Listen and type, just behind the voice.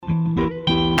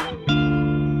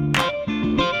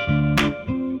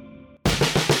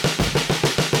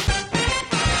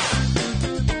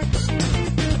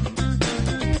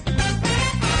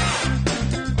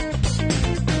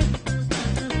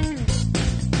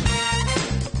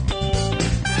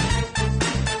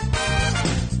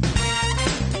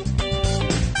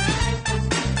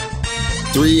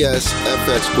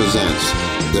3SFX presents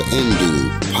the Indu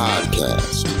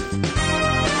Podcast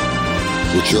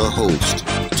with your host,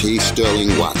 T.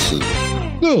 Sterling Watson.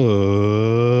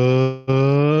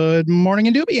 Good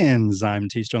morning, Indubians. I'm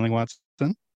T. Sterling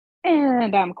Watson.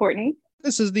 And I'm Kortney.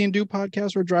 This is the Indu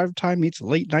Podcast, where drive time meets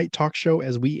late night talk show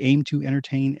as we aim to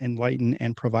entertain, enlighten,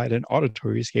 and provide an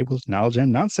auditory escape with knowledge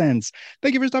and nonsense.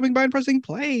 Thank you for stopping by and pressing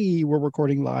play. We're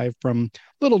recording live from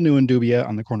Little New Indubia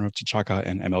on the corner of T'Chaka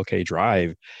and MLK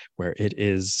Drive, where it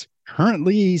is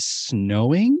currently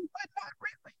snowing, but not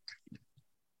really.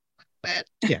 But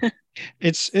yeah,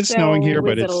 it's snowing here,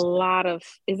 but it's a lot of.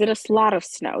 Is it a lot of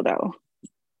snow though?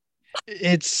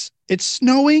 It's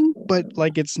snowing, but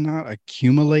like it's not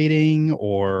accumulating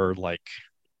or like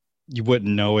you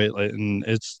wouldn't know it. And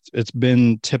it's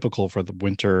been typical for the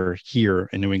winter here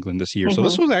in New England this year. So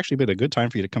this was actually been a good time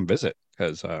for you to come visit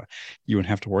because you wouldn't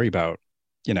have to worry about,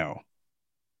 the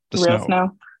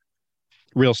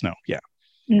real snow. Yeah.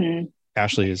 Mm-hmm.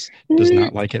 Ashley does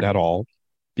not like it at all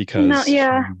because she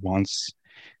wants,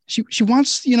 to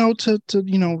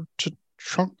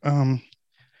trunk, I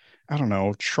don't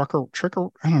know,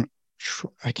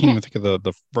 I can't even think of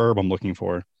the verb I'm looking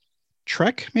for.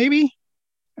 Trek, maybe?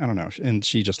 I don't know. And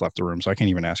she just left the room, so I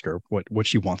can't even ask her what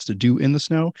she wants to do in the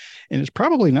snow. And it's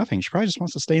probably nothing. She probably just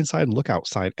wants to stay inside and look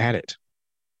outside at it.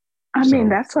 I mean,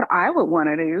 that's what I would want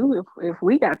to do if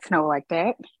we got snow like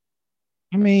that.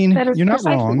 I mean, that is you're not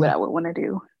wrong. What I would want to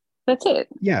do. That's it.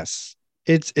 Yes.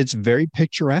 It's very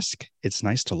picturesque. It's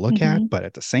nice to look at, but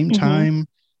at the same time,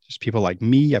 just people like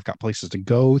me, I've got places to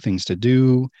go, things to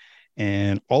do,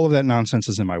 and all of that nonsense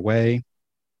is in my way.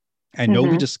 I know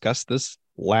we discussed this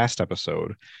last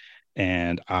episode,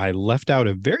 and I left out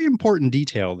a very important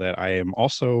detail that I am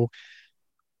also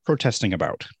protesting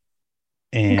about.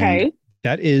 And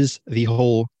that is the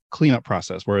whole cleanup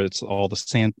process where it's all the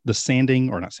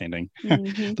sanding, or not sanding,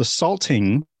 the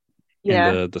salting,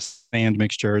 and the sand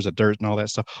mixtures, the dirt and all that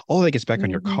stuff. All that gets back on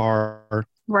your car.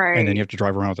 Right. And then you have to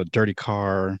drive around with a dirty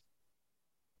car.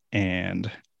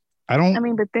 And but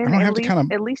then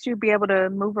at least you'd be able to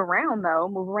move around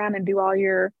and do all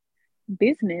your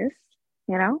business,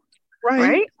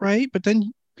 Right. But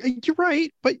then you're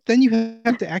right. But then you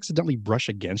have to accidentally brush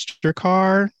against your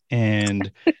car. And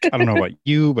I don't know about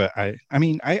you, but I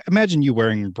imagine you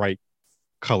wearing bright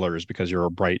colors because you're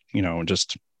a bright,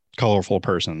 just colorful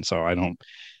person. So I don't,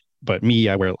 but me,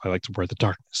 I like to wear the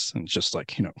darkness and just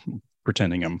like,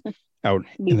 pretending I'm out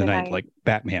in the night like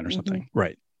Batman or something.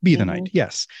 Right. Be the night.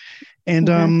 Yes.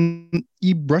 And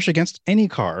you brush against any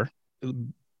car,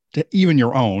 even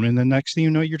your own. And the next thing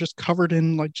you know, you're just covered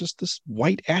in like just this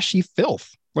white ashy filth.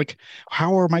 Like,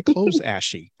 how are my clothes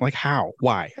ashy? Like, how?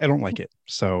 Why? I don't like it.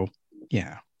 So,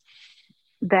 yeah.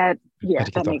 That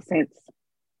makes sense.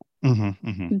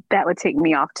 That would take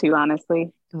me off too,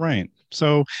 honestly. Right.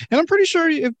 So, and I'm pretty sure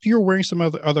if you're wearing some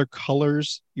other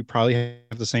colors, you probably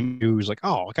have the same shoes. Like,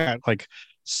 oh, I got like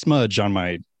smudge on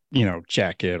my,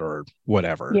 jacket or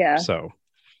whatever. Yeah. So,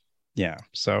 yeah.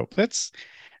 So that's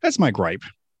my gripe,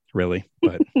 really.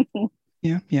 But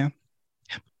yeah.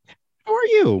 How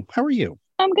are you?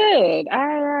 I'm good.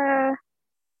 I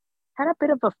had a bit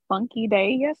of a funky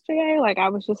day yesterday. Like I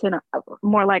was just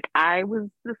more like I was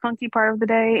the funky part of the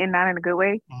day and not in a good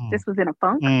way. This was in a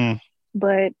funk.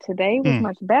 But today was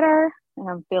much better, and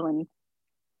I'm feeling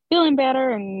better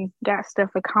and got stuff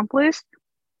accomplished.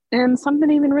 And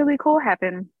something even really cool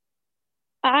happened.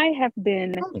 I have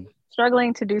been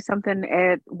struggling to do something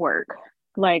at work.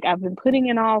 Like I've been putting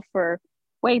it off for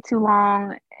way too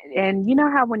long. And you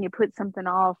know how when you put something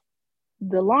off,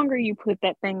 the longer you put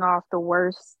that thing off, the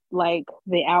worse like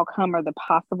the outcome or the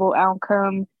possible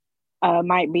outcome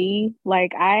might be.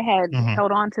 Like I had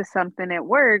held on to something at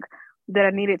work that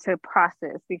I needed to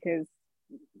process, because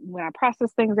when I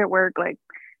process things at work, like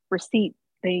receipt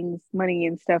things, money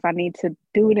and stuff, I need to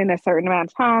do it in a certain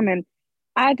amount of time. And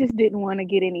I just didn't want to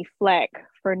get any flack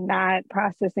for not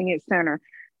processing it sooner.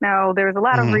 Now, there's a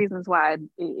lot of reasons why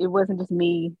it wasn't just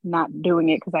me not doing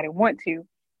it because I didn't want to,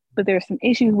 but there's some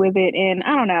issues with it. And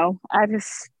I don't know,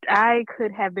 I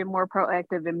could have been more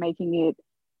proactive in making it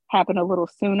happen a little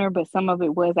sooner, but some of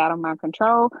it was out of my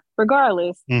control.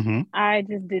 Regardless, I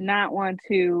just did not want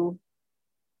to,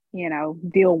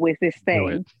 deal with this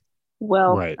thing.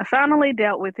 Well, I finally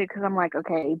dealt with it because I'm like,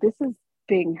 okay, this is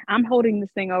big. I'm holding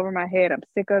this thing over my head. I'm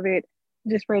sick of it.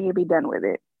 Just ready to be done with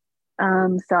it.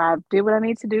 So I did what I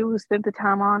need to do, spent the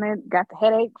time on it, got the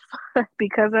headache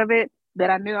because of it that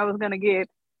I knew I was going to get.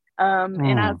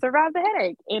 And I survived the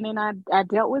headache. And then I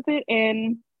dealt with it,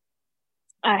 and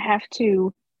I have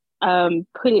to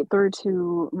put it through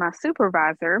to my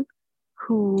supervisor,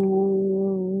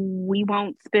 who we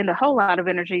won't spend a whole lot of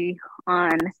energy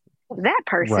on that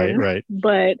person. Right.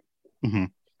 But Mm-hmm.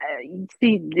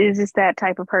 she is just that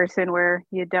type of person where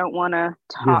you don't want to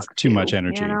Give talk too to. much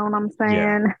energy. You know what I'm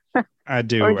Yeah, saying? I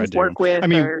Or do. just work with, I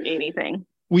mean, or anything.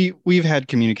 we've had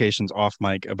communications off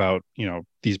mic about,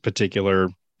 these particular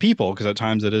people, because at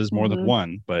times it is more than Hmm.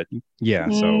 one. But yeah,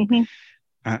 so Hmm.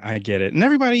 I get it. And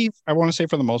everybody, I want to say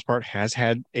for the most part, has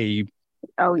had a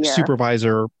Oh yeah,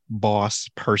 supervisor, boss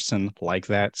person like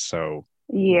that. So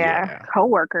yeah, yeah.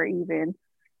 coworker even.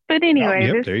 But Oh, anyway,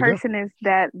 yep. this There you go. person is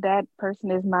that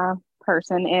person is my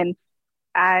person, and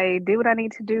I do what I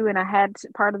need to do. And I had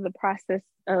part of the process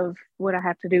of what I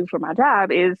have to do for my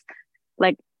job is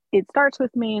like it starts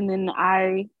with me, and then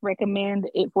I recommend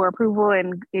it for approval,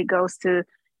 and it goes to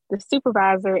the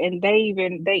supervisor, and they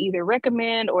either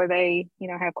recommend or they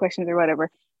have questions or whatever.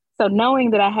 So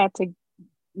knowing that I had to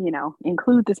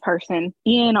include this person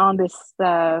in on this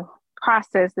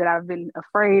process that I've been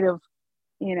afraid of,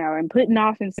 and putting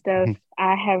off and stuff,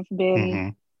 I have been Mm-hmm.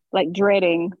 like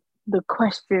dreading the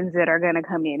questions that are going to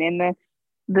come in, and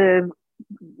the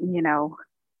you know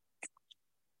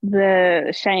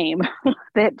the shame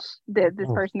that this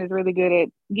Oh, person is really good at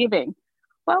giving.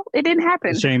 Well, it didn't the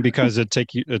happen. shame because it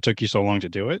took you so long to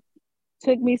do it.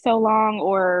 Took me so long,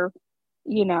 or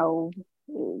you know,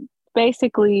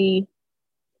 basically,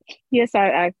 yes,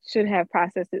 I should have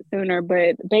processed it sooner,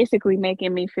 but basically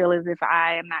making me feel as if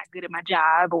I am not good at my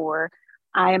job, or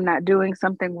I am not doing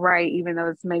something right, even though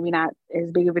it's maybe not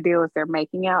as big of a deal as they're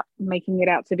making it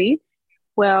out to be.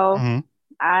 Well, Mm-hmm.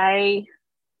 I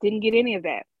didn't get any of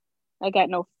that. I got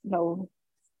no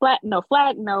flat,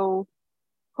 no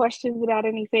questions about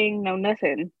anything, no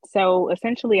nothing. So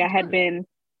essentially, I had Good. been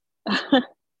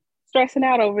stressing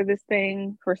out over this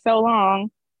thing for so long,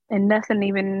 and nothing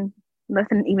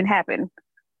even happened.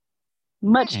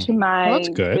 Much Hmm. to Well, that's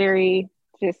my good. very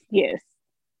just yes.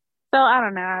 So I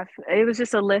don't know. It was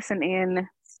just a lesson in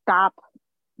stop,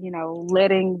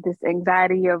 letting this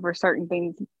anxiety over certain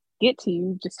things get to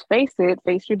you. Just face it,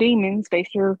 face your demons, face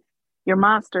your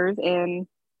monsters, and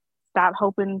stop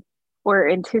hoping or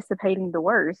anticipating the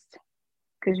worst,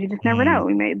 because you just never Mm.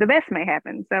 know. The best may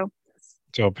happen. So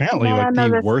So apparently, now I like know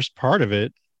the this. worst part of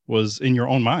it was in your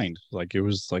own mind. Like it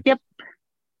was like, Yep,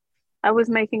 I was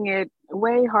making it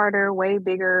way harder, way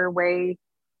bigger, way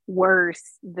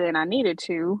worse than I needed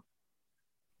to.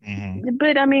 mhm.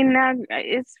 But I mean,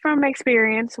 it's from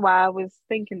experience why I was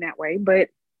thinking that way. But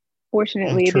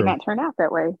fortunately, it did True. not turn out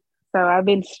that way. So I've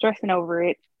been stressing over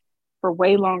it for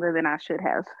way longer than I should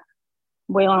have,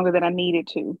 way longer than I needed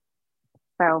to.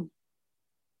 So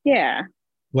yeah,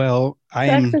 Well, I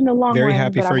sucks am in the long very run,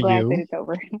 happy but for I'm glad that you. it's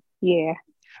over. Yeah,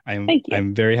 I'm thank you.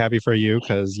 I'm very happy for you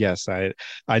because yes,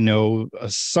 I know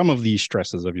some of the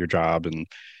stresses of your job, and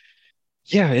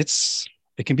yeah,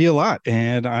 it can be a lot,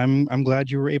 and I'm glad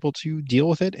you were able to deal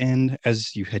with it. And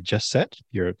as you had just said,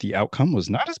 the outcome was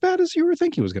not as bad as you were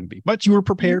thinking it was going to be, but you were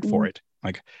prepared for Mm-mm. it.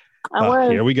 Like, I was,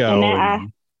 here we and go, I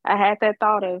and I had that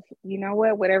thought of,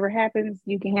 what, whatever happens,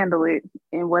 you can handle it,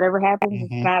 and whatever happens,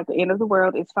 it's hmm not the end of the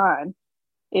world. It's fine.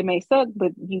 It may suck,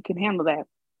 but you can handle that.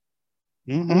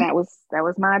 And hmm that was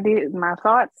my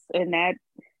thoughts, and that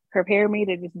prepared me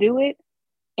to just do it,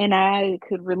 and I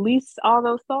could release all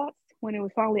those thoughts when it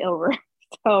was finally over.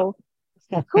 So,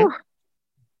 whew,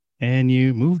 and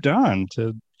you moved on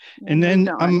to, and and moved then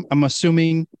on. I'm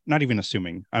assuming, not even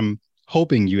assuming, I'm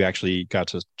hoping you actually got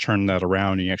to turn that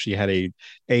around and you actually had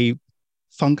a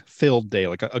funk filled day,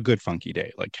 like a good funky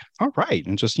day. Like, all right,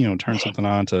 and just turn something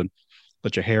on to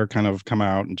let your hair kind of come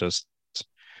out and just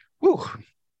whoo,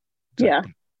 to Yeah,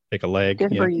 take a leg, just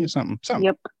breathe. something,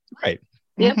 Yep, right.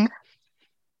 yep, hmm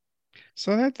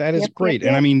So that is yep, yep, great.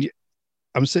 And I yep. mean,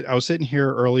 I was sitting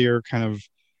here earlier, kind of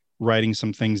writing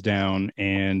some things down,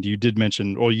 and you did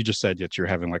mention, well, you just said that you're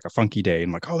having like a funky day,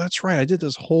 and like, oh, that's right, I did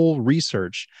this whole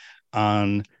research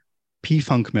on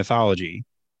P-Funk mythology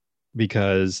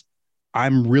because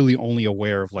I'm really only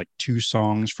aware of like two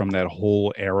songs from that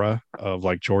whole era of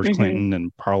like George Hmm. Clinton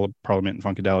and Parliament and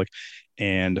Funkadelic,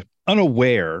 and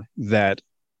unaware that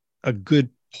a good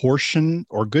portion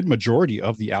or good majority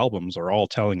of the albums are all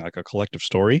telling like a collective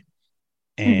story.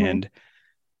 Hmm. And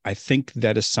I think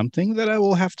that is something that I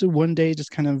will have to one day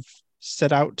just kind of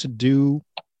set out to do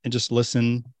and just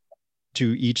listen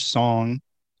to each song,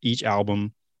 each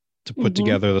album, to put Hmm.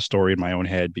 together the story in my own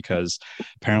head, because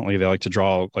apparently they like to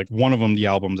draw, like one of them, the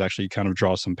albums actually kind of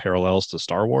draw some parallels to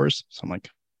Star Wars. So I'm like,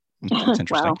 that's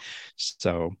interesting. Wow,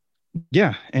 So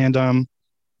yeah. And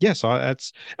yeah, so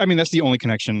I mean, that's the only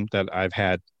connection that I've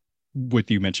had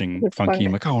with you mentioning it's funky.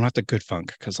 I'm funk. like, oh, not the good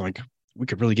funk, because like we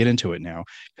could really get into it now,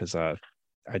 because I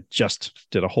just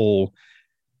did a whole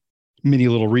mini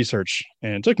little research,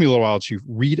 and it took me a little while to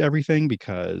read everything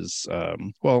because,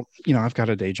 well, I've got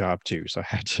a day job too, so I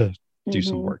had to do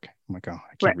some work. I'm like, oh,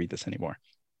 I can't read this anymore.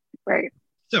 Right.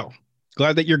 So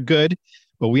glad that you're good,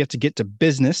 but we have to get to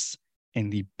business,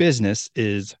 and the business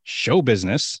is show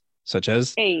business, such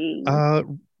as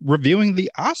reviewing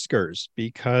the Oscars,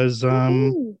 because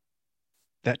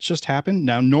that just happened.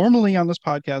 Now, normally on this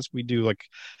podcast, we do like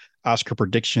Oscar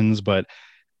predictions, but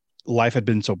life had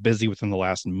been so busy within the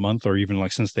last month, or even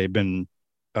like since they've been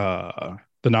the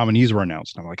nominees were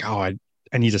announced. I'm like, oh,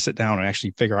 I need to sit down and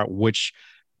actually figure out which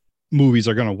movies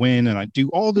are going to win. And I do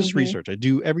all this research. I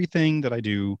do everything that I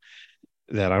do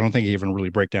that I don't think I even really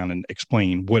break down and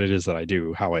explain what it is that I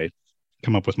do, how I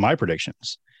come up with my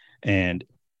predictions. And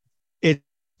it's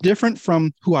different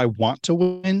from who I want to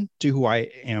win to who I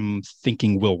am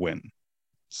thinking will win.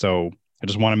 So I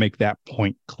just want to make that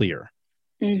point clear.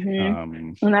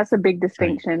 And that's a big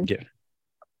distinction.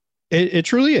 It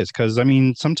truly is, because I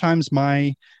mean, sometimes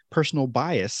my personal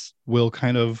bias will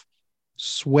kind of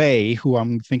sway who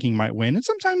I'm thinking might win, and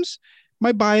sometimes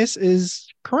my bias is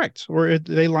correct, or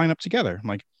they line up together. I'm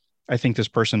like, I think this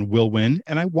person will win,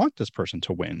 and I want this person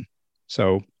to win.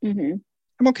 So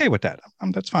I'm okay with that.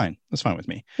 That's fine. That's fine with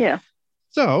me. Yeah.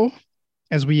 So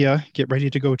as we get ready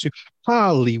to go to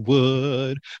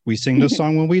Hollywood, we sing the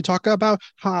song when we talk about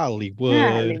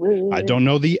Hollywood. I don't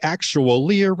know the actual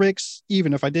lyrics.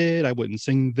 Even if I did, I wouldn't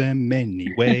sing them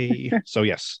anyway. So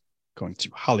yes, going to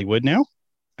Hollywood now.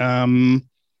 Now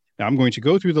I'm going to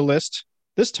go through the list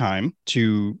this time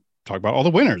to talk about all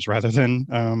the winners rather than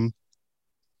I'm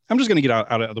just going to get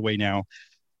out of the way now.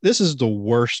 This is the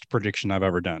worst prediction I've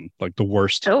ever done. Like the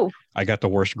worst. Oh, I got the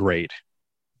worst grade.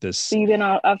 So you've been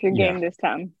off your game this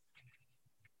time.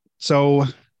 So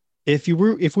if we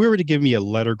were to give me a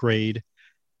letter grade,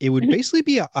 it would basically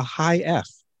be a high F.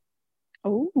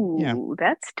 Oh,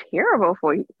 that's terrible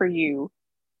for you.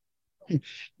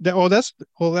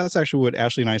 That's actually what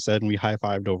Ashley and I said, and we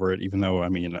high-fived over it, even though, I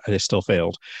mean, I still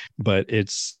failed. But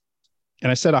and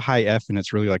I said a high F, and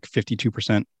it's really like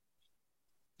 52%.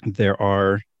 There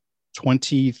are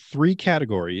 23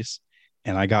 categories,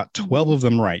 and I got 12 of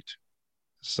them right.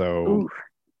 So,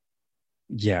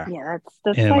 yeah,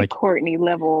 that's like Kortney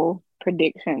level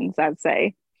predictions, I'd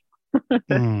say.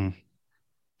 I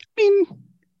mean,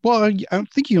 well, I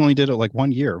think you only did it like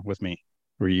 1 year with me,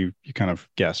 where you kind of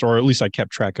guessed, or at least I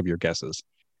kept track of your guesses.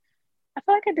 I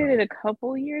feel like I did it a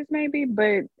couple years maybe,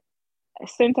 but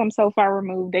since I'm so far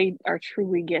removed, they are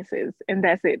truly guesses, and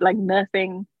that's it. Like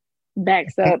nothing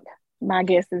backs up my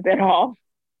guesses at all.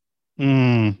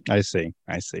 I see.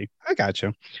 I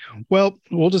gotcha. Well,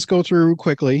 we'll just go through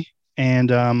quickly, and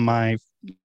we'll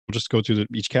just go through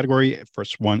each category.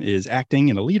 First one is acting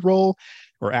in a lead role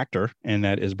or actor, and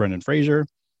that is Brendan Fraser.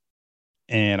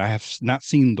 And I have not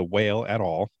seen The Whale at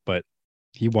all, but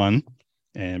he won.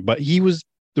 But he was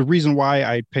the reason why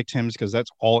I picked him is because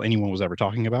that's all anyone was ever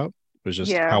talking about, was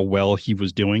just how well he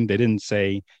was doing. They didn't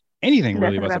say anything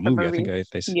really about the movie. I think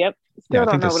they said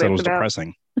it was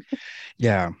depressing.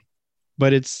 Yeah.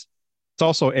 But it's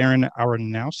also Aaron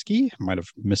Aronofsky. I might have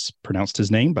mispronounced his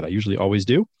name, but I usually always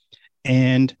do.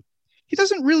 And he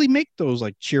doesn't really make those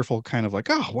like cheerful kind of like,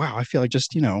 oh, wow, I feel like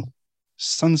just,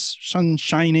 sun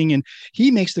shining. And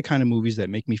he makes the kind of movies that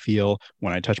make me feel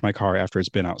when I touch my car after it's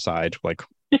been outside, like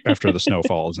after the snow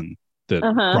falls and the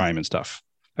grime and stuff.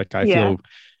 Like I feel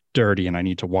dirty and I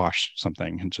need to wash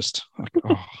something and just like,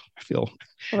 oh, I feel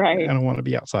I don't want to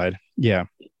be outside. Yeah.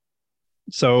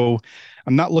 So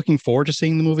I'm not looking forward to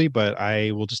seeing the movie, but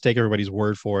I will just take everybody's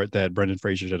word for it that Brendan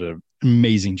Fraser did an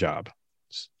amazing job,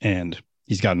 and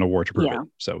he's got an award to prove it.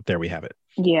 So there we have it.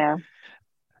 Yeah.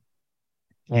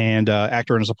 And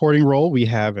actor in a supporting role, we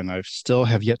have, and I still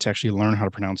have yet to actually learn how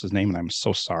to pronounce his name, and I'm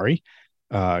so sorry.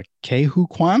 Ke-Huy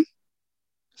Quan?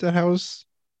 Is that how it's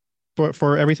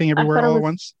for Everything Everywhere All at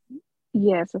Once?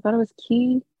 Yes, I thought it was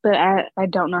Key, but I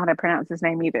don't know how to pronounce his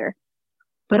name either.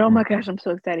 But oh my gosh, I'm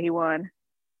so excited he won.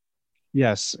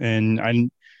 Yes, and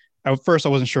at first I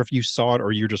wasn't sure if you saw it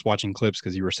or you were just watching clips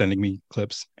because you were sending me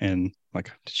clips, and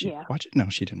like, did she watch it? No,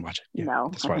 she didn't watch it. Yeah, no,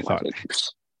 that's what I thought.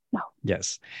 No.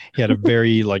 Yes, he had a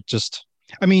very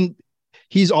I mean,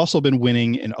 he's also been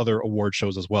winning in other award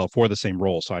shows as well for the same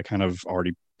role, so I kind of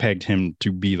already pegged him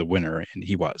to be the winner, and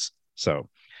he was. So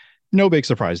no big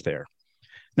surprise there.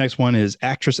 Next one is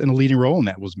actress in a leading role, and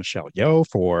that was Michelle Yeoh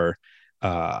for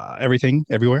Everything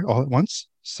Everywhere All at Once.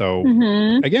 So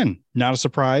again, not a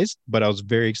surprise, but I was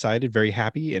very excited, very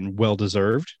happy, and well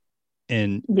deserved.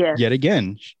 And yet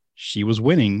again, she was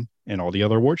winning in all the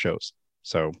other award shows.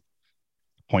 So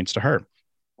points to her.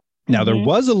 Now there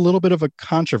was a little bit of a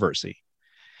controversy,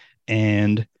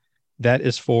 and That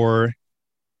is for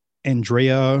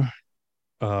Andrea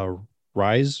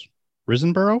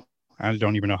Riseborough. I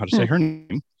don't even know how to say her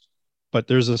name. But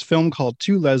there's this film called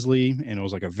To Leslie, and it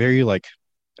was like a very like,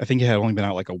 I think it had only been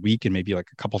out like a week, and maybe like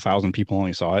a couple thousand people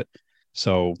only saw it.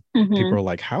 So people were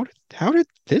like, how did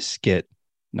this get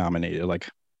nominated? Like,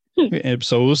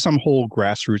 so it was some whole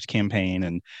grassroots campaign,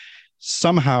 and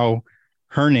somehow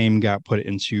her name got put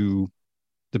into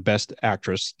the best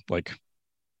actress like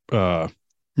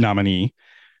nominee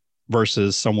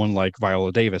versus someone like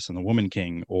Viola Davis in The Woman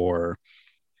King, or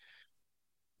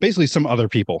basically some other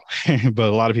people. But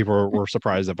a lot of people were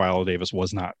surprised that Viola Davis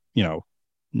was not,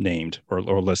 named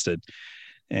or listed,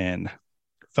 and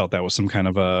felt that was some kind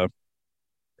of a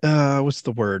what's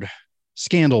the word,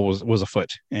 scandal was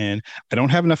afoot. And I don't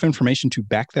have enough information to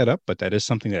back that up, but that is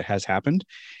something that has happened,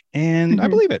 and I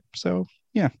believe it. So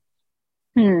yeah.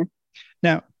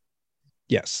 Now,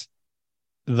 yes,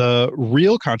 the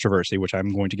real controversy, which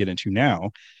I'm going to get into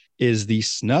now, is the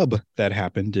snub that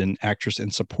happened in actress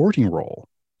in supporting role.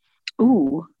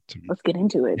 Ooh, let's get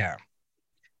into it. Yeah.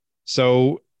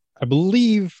 So I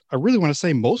really want to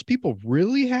say most people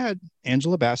really had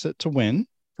Angela Bassett to win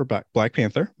for Black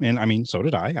Panther. And I mean, so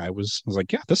did I. I was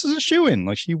like, yeah, this is a shoo-in.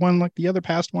 Like, she won like the other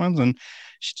past ones, and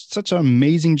she did such an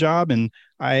amazing job. And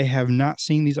I have not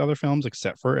seen these other films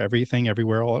except for Everything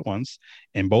Everywhere All at Once.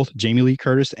 And both Jamie Lee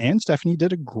Curtis and Stephanie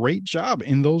did a great job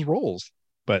in those roles.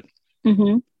 But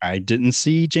I didn't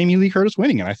see Jamie Lee Curtis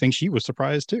winning, and I think she was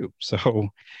surprised too. So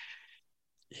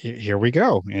here we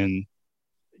go.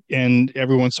 And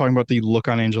everyone's talking about the look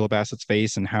on Angela Bassett's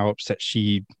face and how upset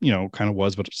she, kind of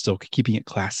was, but still keeping it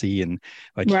classy and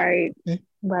like, right.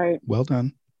 Well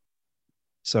done.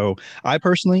 So I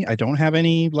personally, I don't have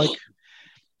any like,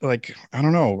 I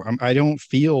don't know. I don't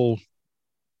feel,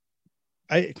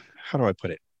 how do I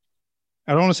put it?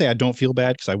 I don't want to say I don't feel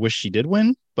bad because I wish she did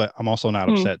win, but I'm also not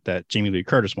upset that Jamie Lee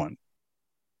Curtis won.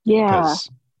 Yeah.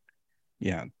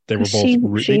 Yeah, they were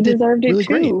both. She deserved it really too.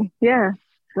 Great. Yeah.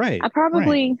 Right. I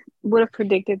probably would have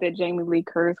predicted that Jamie Lee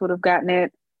Curtis would have gotten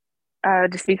it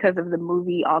just because of the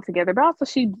movie altogether, but also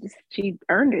she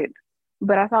earned it.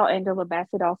 But I thought Angela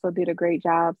Bassett also did a great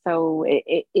job, so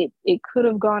it could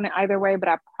have gone either way, but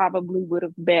I probably would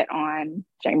have bet on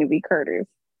Jamie Lee Curtis.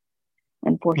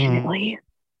 Unfortunately,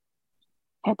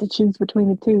 had to choose between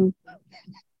the two.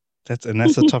 That's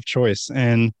a tough choice,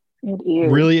 and it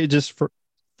is really it just for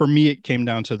me it came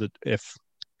down to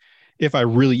if I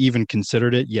really even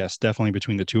considered it, yes, definitely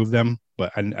between the two of them.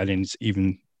 But I didn't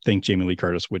even think Jamie Lee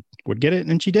Curtis would get it,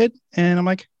 and she did. And I'm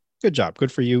like, good job,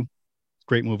 good for you,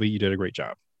 great movie, you did a great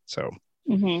job. So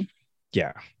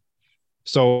yeah.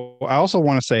 So I also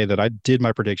want to say that I did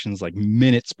my predictions like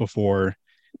minutes before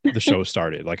the show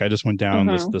started. Like, I just went down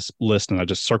this list and I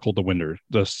just circled the winners.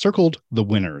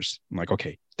 I'm like,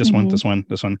 okay, this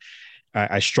one.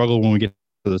 I struggle when we get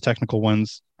to the technical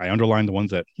ones. I underlined the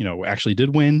ones that actually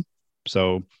did win.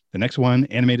 So the next one,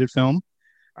 animated film,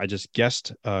 I just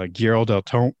guessed Guillermo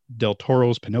del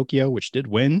Toro's Pinocchio, which did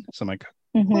win. So I'm like,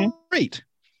 great.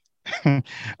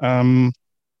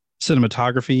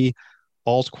 Cinematography,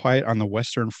 All's Quiet on the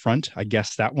Western Front. I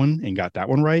guessed that one and got that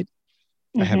one right.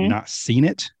 I have not seen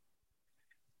it.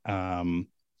 I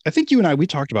think you and we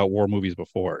talked about war movies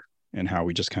before and how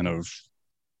we just kind of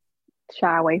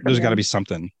shy away from there's got to be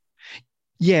something.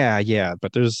 Yeah.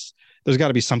 But there's got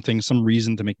to be some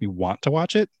reason to make me want to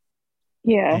watch it.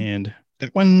 Yeah. And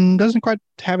that one doesn't quite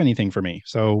have anything for me.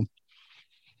 So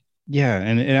yeah,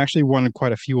 and it actually won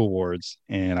quite a few awards,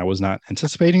 and I was not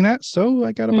anticipating that, so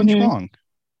I got a bunch wrong.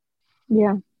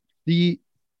 Yeah. The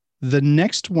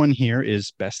next one here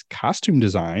is Best Costume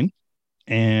Design.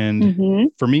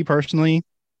 And for me personally,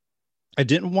 I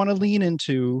didn't want to lean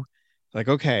into like,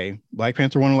 okay, Black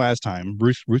Panther won last time.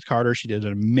 Ruth Carter, she did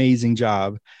an amazing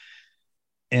job.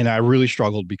 And I really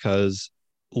struggled because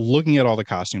looking at all the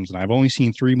costumes, and I've only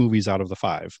seen 3 movies out of the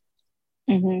 5.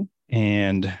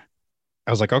 And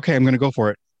I was like, okay, I'm going to go for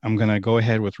it. I'm going to go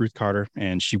ahead with Ruth Carter,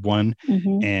 and she won.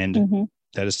 And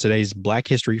that is today's Black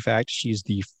History fact. She's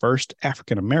the first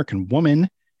African-American woman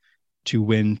to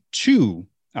win 2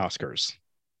 Oscars.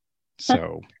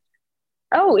 So.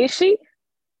 Oh, is she?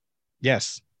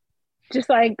 Yes. Just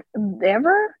like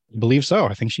ever? I believe so.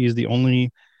 I think she is the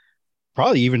only,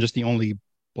 probably even just the only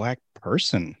Black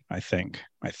person, I think.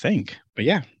 But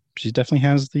yeah, she definitely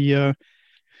has the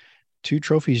 2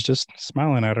 trophies just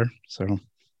smiling at her. So,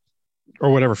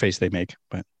 or whatever face they make,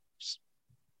 but it's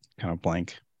kind of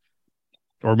blank.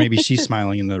 Or maybe she's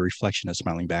smiling and the reflection is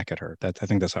smiling back at her. I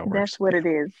think that's how it works. That's what it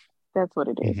is.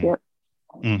 Yep.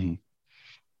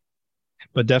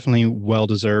 But definitely well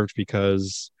deserved,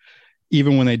 because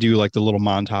even when they do like the little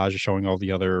montage showing all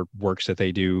the other works that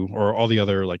they do or all the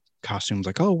other like costumes,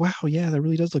 like, oh wow, yeah, that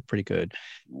really does look pretty good.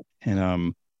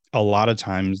 And a lot of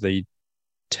times they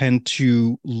tend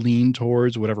to lean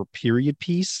towards whatever period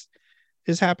piece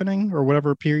is happening or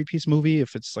whatever period piece movie.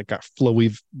 If it's like got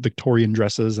flowy Victorian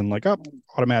dresses and like, oh,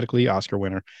 automatically Oscar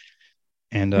winner.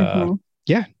 And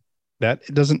yeah, that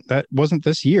wasn't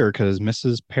this year because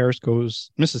Mrs. Harris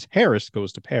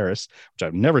goes to Paris, which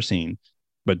I've never seen,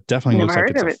 but definitely Never looks like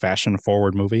heard it's of a it. fashion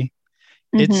forward movie.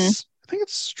 I think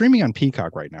it's streaming on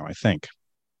Peacock right now, I think.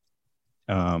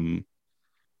 Um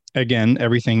Again,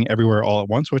 everything everywhere all at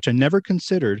once, which I never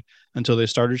considered until they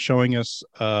started showing us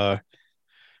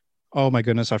oh my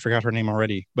goodness, I forgot her name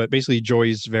already, but basically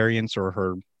Joy's variants or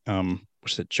her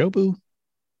was it Jobu?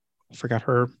 I forgot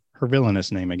her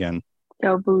villainous name again.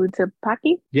 Jobu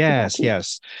Tupaki? Yes, Tupaki.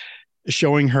 yes.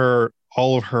 Showing her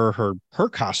all of her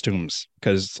costumes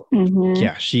because Mm-hmm.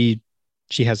 yeah, she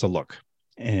has a look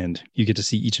and you get to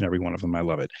see each and every one of them. I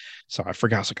love it. So I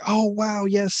forgot. I was like, oh wow,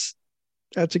 yes,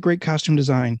 that's a great costume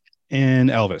design. And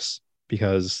Elvis,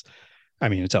 because I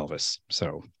mean it's Elvis.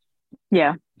 So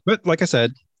Yeah. but like I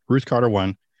said, Ruth Carter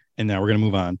won, and now we're gonna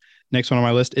move on. Next one on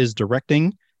my list is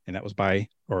directing, and that was by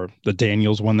or the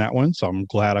Daniels won that one. So I'm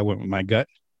glad I went with my gut.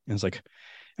 And it's like,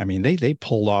 I mean, they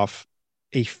pulled off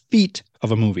a feat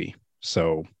of a movie.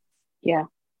 So Yeah.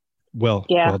 well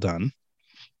Yeah. done.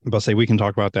 But say we can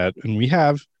talk about that, and we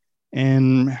have,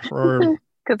 and for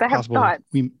Because I have possible thoughts.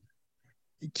 we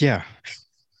yeah.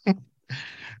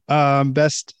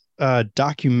 Best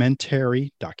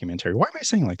documentary. Why am I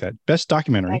saying like that? Best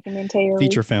documentary Documentary.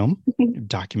 feature film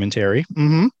documentary.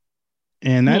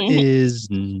 And that is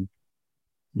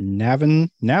Navalny.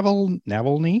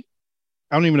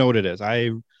 I don't even know what it is.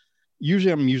 I'm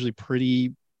usually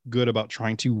pretty good about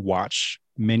trying to watch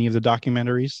many of the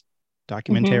Mm-hmm.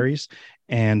 documentaries,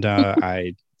 and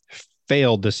I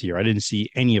failed this year. I didn't see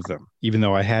any of them, even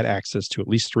though I had access to at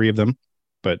least three of them.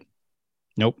 But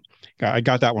nope, I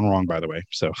got that one wrong, by the way.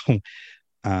 So,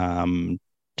 um,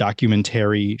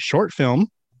 documentary short film,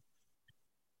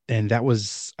 and that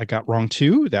was I got wrong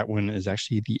too. That one is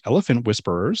actually The Elephant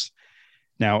Whisperers.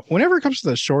 Now, whenever it comes to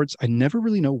the shorts, I never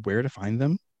really know where to find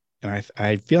them. And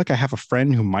I feel like I have a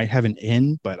friend who might have an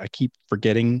in, but I keep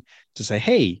forgetting to say,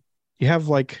 hey, you have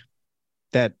like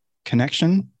that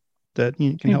connection that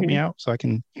you can help me Mm-hmm. out so I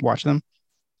can watch them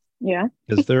Yeah.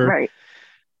 because they're Right.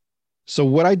 so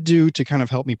what I do to kind of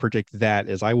help me predict that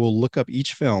is I will look up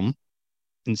each film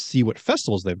and see what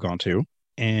festivals they've gone to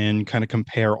and kind of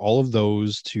compare all of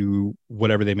those to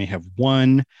whatever they may have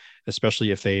won,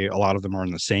 especially if a lot of them are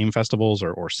in the same festivals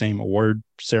or same award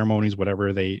ceremonies,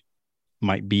 whatever they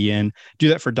might be in. Do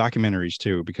that for documentaries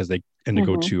too, because they tend to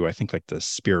go Mm-hmm. to, I think, like the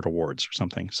Spirit Awards or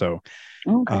something.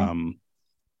 Okay. Um,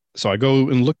 so I go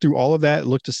and look through all of that,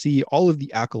 look to see all of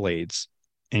the accolades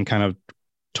and kind of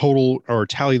total or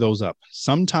tally those up.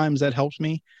 Sometimes that helps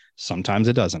me, sometimes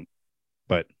it doesn't,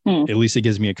 but Hmm. at least it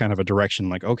gives me a kind of a direction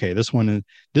like, okay, this one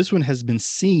has been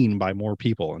seen by more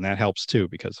people. And that helps too,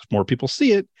 because if more people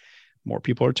see it, more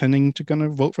people are tending to going to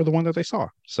vote for the one that they saw.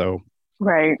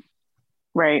 Right.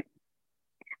 Right.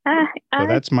 So I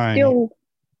that's my, still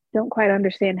don't quite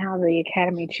understand how the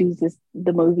Academy chooses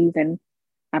the movies, and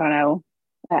I don't know.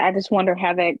 I just wonder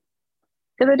how that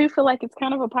because I do feel like it's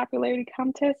kind of a popularity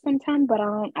contest sometimes, but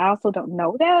I also don't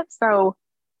know that, so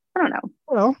I don't know.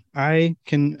 well, I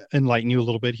can enlighten you a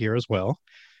little bit here as well.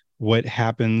 What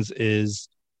happens is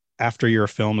after your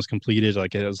film is completed,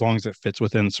 like as long as it fits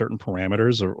within certain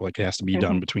parameters or like it has to be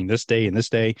done Hmm. between this day and this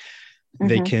day,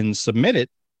 they Hmm. can submit it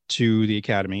to the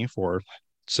Academy for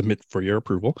submit for your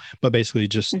approval, but basically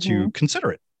just to Hmm.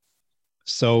 consider it.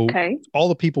 So Okay. all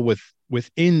the people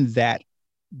within that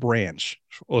branch,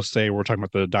 let's say we're talking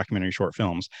about the documentary short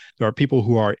films, there are people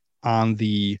who are on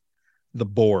the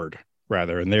board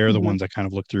rather, and they're the Hmm. ones that kind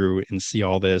of look through and see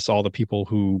all this. All the people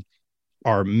who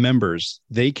are members,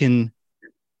 they can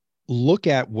look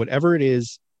at whatever it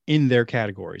is in their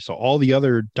category. So all the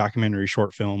other documentary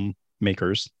short film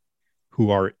makers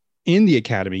who are in the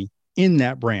academy in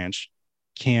that branch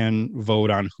can vote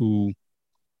on who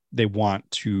they want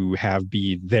to have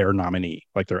be their nominee,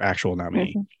 like their actual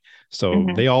nominee. Hmm. So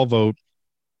Hmm. they all vote.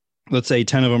 Let's say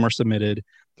 10 of them are submitted.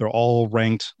 They're all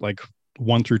ranked like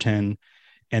 1 through 10.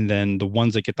 And then the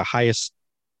ones that get the highest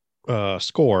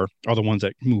score are the ones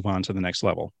that move on to the next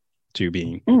level to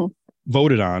being Hmm.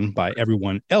 voted on by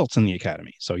everyone else in the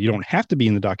academy. So you don't have to be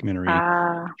in the documentary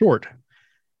Ah. short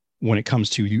when it comes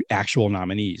to you actual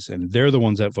nominees, and they're the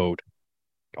ones that vote.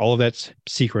 All of that's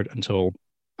secret until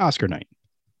Oscar night.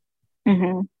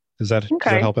 Hmm. Does that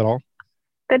Okay. help at all?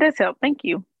 That does help. Thank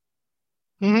you.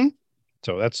 Mm-hmm.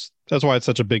 So that's why it's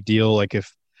such a big deal. Like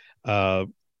if uh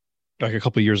like a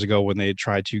couple of years ago when they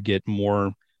tried to get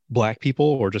more black people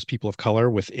or just people of color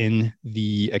within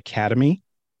the academy,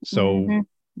 so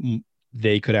Mm-hmm.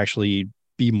 they could actually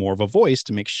be more of a voice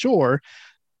to make sure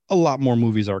a lot more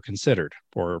movies are considered,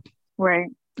 or Right.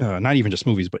 not even just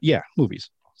movies, but yeah, movies.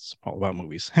 It's all about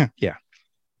movies. Yeah.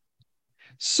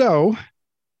 So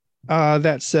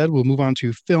that said, we'll move on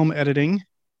to film editing.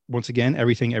 Once again,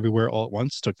 Everything Everywhere All at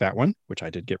Once took that one, which I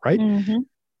did get right.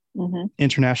 Mm-hmm. Mm-hmm.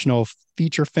 International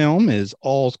feature film is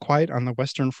All's Quiet on the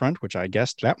Western Front, which I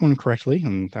guessed that one correctly,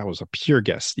 and that was a pure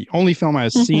guess. The only film I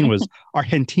was seen was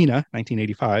Argentina,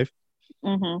 1985.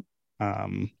 Mm-hmm.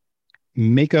 Um,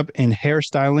 Makeup and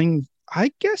hairstyling,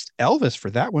 I guessed Elvis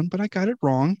for that one, but I got it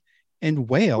wrong. And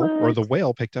Whale, or What? The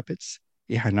Whale, picked up its,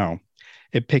 yeah, I know.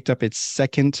 It picked up its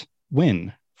second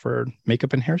win for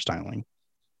makeup and hairstyling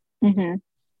Mm-hmm.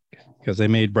 because they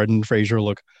made Brendan Fraser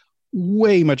look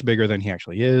way much bigger than he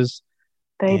actually is.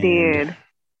 They And did.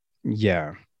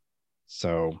 yeah,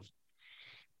 so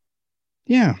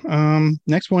yeah.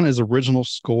 Next one is original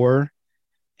score.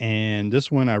 And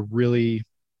this one I really,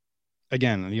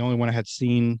 again, the only one I had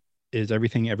seen is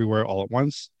Everything Everywhere All at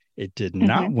Once. It did Mm-hmm.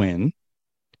 not win.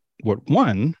 What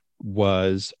won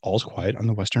was All's Quiet on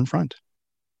the Western Front.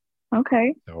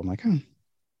 Okay. So I'm like,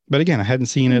 but again, I hadn't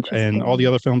seen it, and all the Interesting.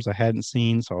 other films I hadn't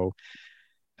seen. So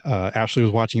Ashley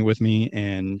was watching it with me,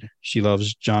 and she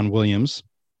loves John Williams.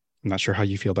 I'm not sure how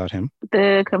you feel about him.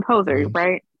 The composer, Williams.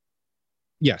 right?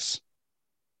 Yes.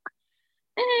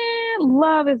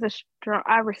 Love is a strong.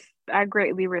 I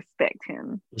greatly respect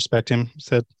him. Respect him,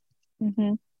 said.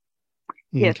 Mm-hmm.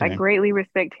 Yes, I Okay. greatly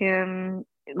respect him,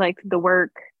 like the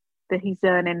work that he's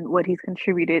done and what he's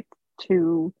contributed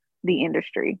to the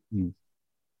industry. Okay.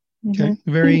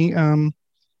 Mm-hmm. Very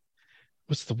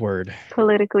what's the word?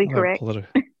 Politically correct. Political.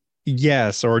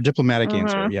 Yes, or diplomatic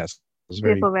answer. Uh-huh. Yes. It was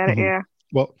very Diplomatic, yeah.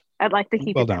 well I'd like to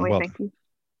keep well it that done. way. Well Thank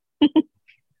you.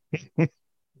 done.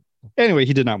 Anyway,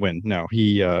 he did not win. No,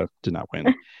 he did not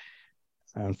win.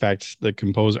 In fact, the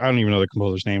composer, I don't even know the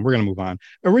composer's name. We're going to move on.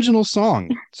 Original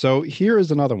song. So here is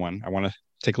another one. I want to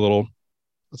take a little,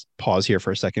 let's pause here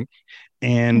for a second.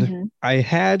 And Mm-hmm. I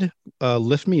had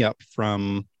Lift Me Up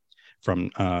from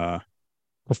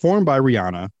performed by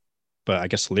Rihanna, but I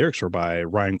guess the lyrics were by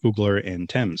Ryan Coogler and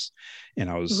Thames. And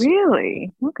I was,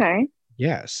 Really? Okay.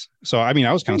 yes. So, I mean,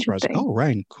 I was kind of surprised. Like, Interesting. oh,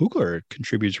 Ryan Coogler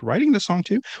contributes to writing the song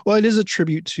too. Well, it is a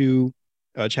tribute to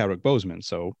Chadwick Boseman.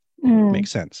 So Mm. makes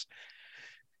sense.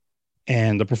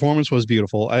 And the performance was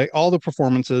beautiful. All the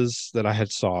performances that I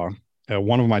had saw,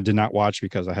 one of them I did not watch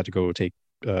because I had to go take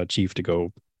Chief to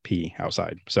go pee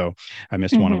outside, so I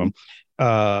missed one of Mm-hmm.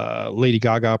 them. Lady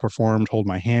Gaga performed "Hold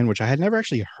My Hand," which I had never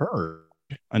actually heard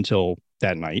until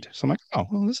that night. So I'm like, oh,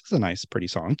 well, this is a nice, pretty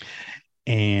song.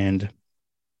 And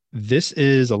 "This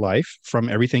Is a Life" from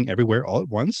Everything Everywhere All at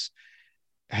Once.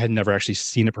 I had never actually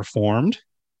seen it performed,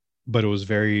 but it was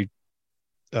very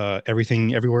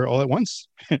Everything Everywhere All at Once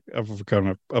of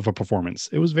a performance.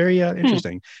 It was very Hmm.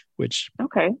 interesting,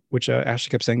 Okay. which Ashley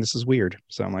kept saying this is weird.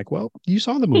 So I'm like, well, you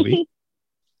saw the movie.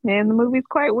 And the movie's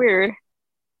quite weird.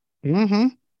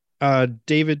 Mm-hmm.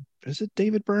 David, is it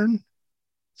David Byrne?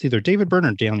 It's either David Byrne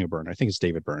or Daniel Byrne. I think it's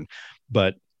David Byrne,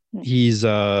 but he's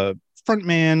a front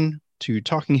man to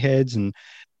Talking Heads and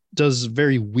does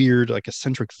very weird, like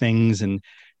eccentric things. And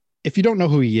if you don't know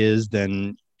who he is,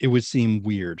 then it would seem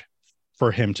weird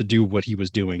for him to do what he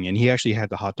was doing. And he actually had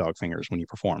the hot dog fingers when he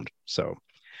performed. So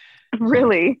I'm like,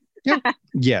 Really? yeah,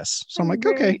 yes. So I'm like,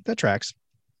 okay, Very. that tracks.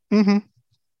 Mm-hmm.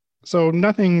 So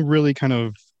nothing really kind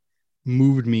of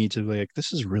moved me to like,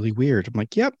 this is really weird. I'm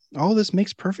like, yep, all this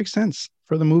makes perfect sense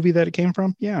for the movie that it came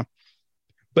from. Yeah.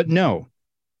 But no,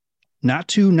 not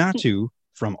to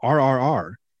from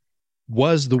RRR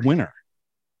was the winner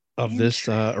of this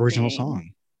original Interesting. song.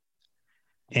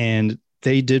 And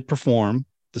they did perform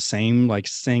the same like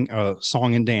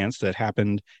song and dance that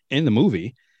happened in the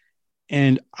movie.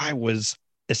 And I was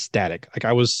ecstatic. Like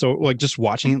I was so like just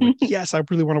watching it, like, yes, I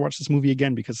really want to watch this movie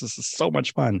again because this is so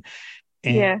much fun.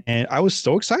 Yeah. And I was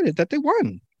so excited that they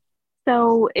won.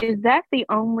 So is that the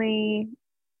only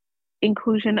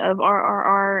inclusion of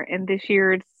RRR in this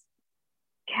year's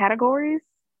categories?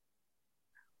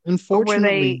 Or were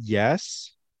Unfortunately, they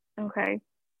yes. okay?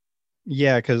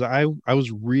 Yeah, because I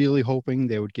was really hoping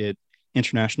they would get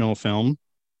international film,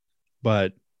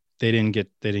 but they didn't get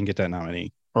that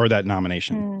nominee or that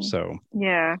nomination. Hmm. So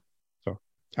Yeah. so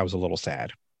I was a little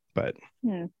sad, but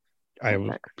Hmm. I That was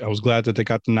sucks. I was glad that they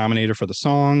got the nominator for the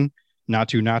song Not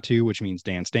To," which means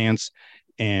dance dance,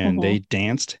 and Hmm. they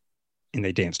danced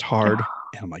hard,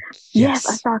 and I'm like, Yes,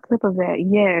 I yes. saw a clip of that.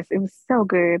 Yes, it was so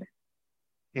good.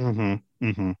 Mm-hmm.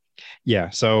 Mm-hmm. Yeah.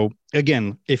 So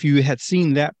again, if you had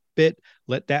seen that bit,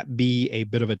 let that be a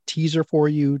bit of a teaser for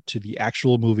you to the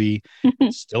actual movie.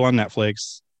 Still on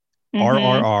Netflix. Mm-hmm.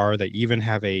 RRR. They even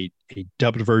have a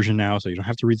dubbed version now, so you don't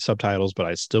have to read the subtitles, but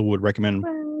I still would recommend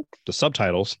What? the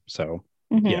subtitles. So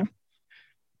yeah.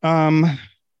 Mm-hmm. Um,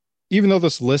 even though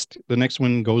this list, the next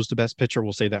one goes to Best Picture,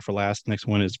 we'll say that for last. Next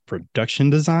one is production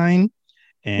design.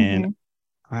 And Mm-hmm.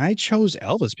 I chose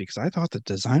Elvis because I thought the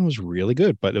design was really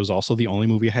good, but it was also the only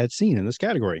movie I had seen in this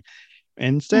category.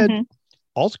 Instead, Mm-hmm.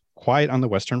 All's Quiet on the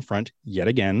Western Front yet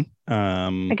again.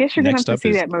 I guess you're gonna have Next to up see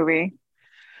is that movie.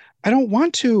 I don't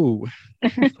want to.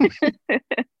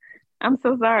 I'm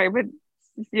so sorry, but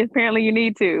apparently you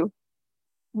need to.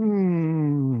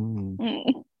 Hmm.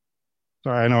 Mm.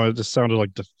 Sorry, I know it just sounded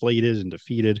like deflated and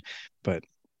defeated, but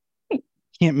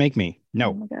can't make me. Oh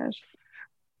No. my gosh.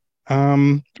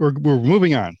 We're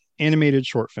moving on. Animated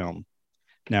short film.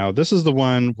 Now, this is the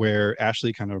one where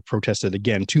Ashley kind of protested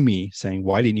again to me, saying,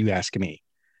 "Why didn't you ask me?"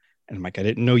 And I'm like, "I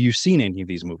didn't know you've seen any of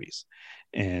these movies."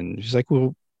 And she's like,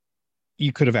 "Well,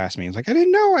 you could have asked me." I was like, "I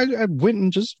didn't know. I went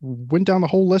and just went down the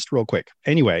whole list real quick."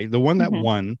 Anyway, the one that Mm-hmm.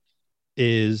 won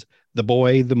is The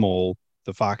Boy, the Mole,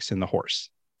 the Fox, and the Horse.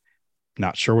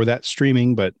 Not sure where that's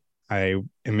streaming, but I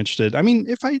am interested. I mean,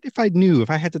 if I knew, if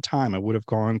I had the time, I would have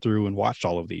gone through and watched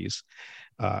all of these.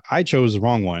 I chose the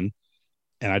wrong one,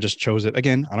 and I just chose it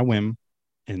again on a whim,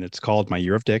 and it's called My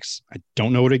Year of Dicks. I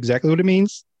don't know exactly what it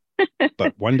means,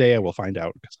 but one day I will find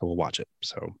out because I will watch it.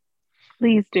 So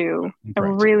Please do. I'm I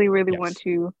correct. really, really want Yes.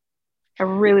 to. I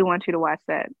really want you to watch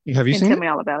that Have you and seen tell it? me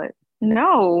all about it.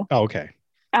 No, Oh, okay.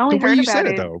 I only The way heard you said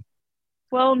about it, it. though.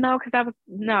 Well, no, because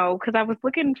I was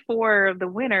looking for the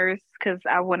winners because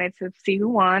I wanted to see who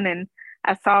won, and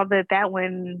I saw that that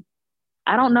one.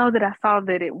 I don't know that I saw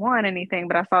that it won anything,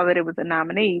 but I saw that it was a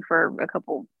nominee for a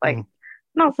couple. Like, Mhm.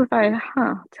 no, so it's like,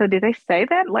 huh? So did they say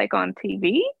that like on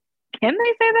TV? Can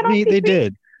they say that on They TV?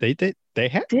 did. They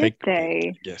had Did they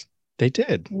they? yes, they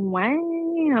did.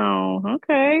 Wow.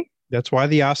 Okay. That's why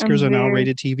the Oscars I'm are now very.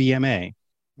 rated TVMA.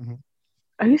 Mhm.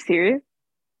 Are you serious?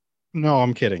 No,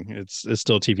 I'm kidding. It's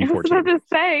still TV I was about 14. to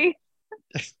say.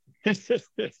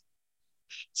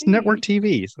 It's network Dang.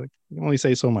 TV, so you can only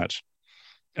say so much.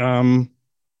 Um,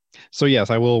 so yes,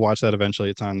 I will watch that eventually.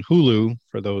 It's on Hulu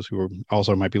for those who are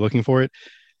also might be looking for it.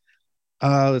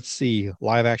 Let's see,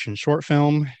 live action short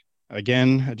film.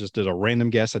 Again, I just did a random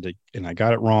guess. I did, and I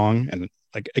got it wrong. And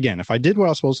like again, if I did what I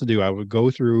was supposed to do, I would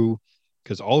go through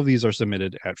because all of these are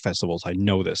submitted at festivals. I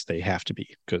know this; they have to be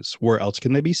because where else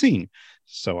can they be seen?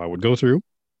 So I would go through.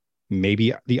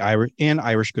 Maybe the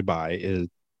Irish Goodbye is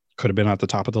could have been at the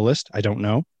top of the list. I don't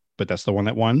know, but that's the one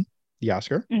that won the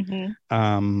Oscar. Mm-hmm.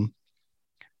 Um,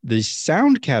 the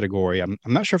sound category, I'm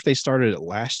not sure if they started it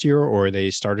last year or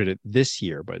they started it this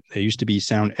year, but they used to be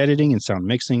sound editing and sound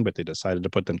mixing, but they decided to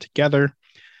put them together.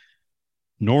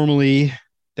 Normally,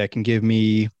 that can give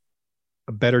me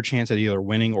a better chance at either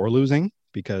winning or losing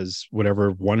because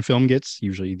whatever one film gets,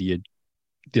 usually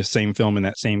the same film in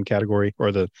that same category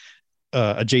or the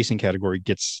adjacent category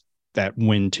gets that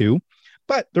win too.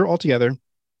 But they're all together.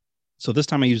 So this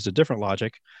time I used a different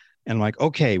logic and I'm like,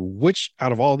 okay, which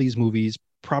out of all these movies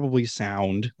probably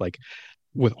sound like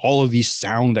with all of these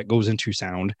sound that goes into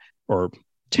sound or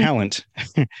talent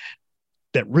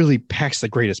that really packs the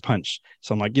greatest punch.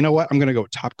 So I'm like, you know what? I'm going to go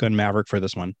Top Gun Maverick for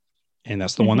this one. And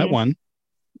that's the one that Mm-hmm. won.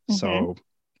 Mm-hmm. So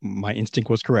my instinct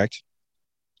was correct.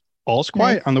 All's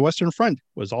Quiet Nice. on the Western Front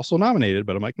was also nominated,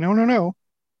 but I'm like, no, no, no. I'm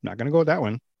not going to go with that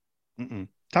one. Mm-mm.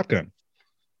 Top Gun.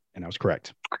 And I was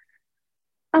correct.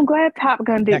 I'm glad Top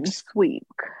Gun didn't Next. sweep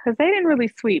because they didn't really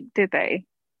sweep, did they?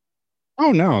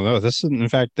 Oh, no, no. This is, in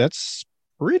fact, that's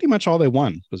pretty much all they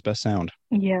won was Best Sound.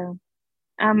 Yeah.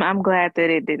 I'm glad that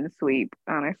it didn't sweep,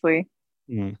 honestly.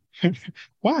 Mm.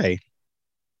 Why?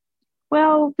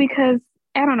 Well, because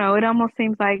I don't know, it almost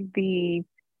seems like the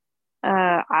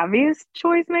obvious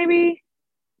choice maybe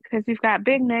because you've got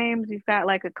big names, you've got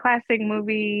like a classic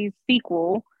movie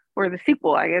sequel or the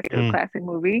sequel, I guess, to a Mm. classic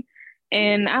movie.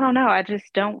 And I don't know, I just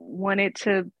don't want it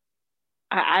to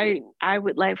I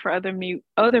would like for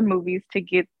other movies to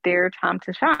get their time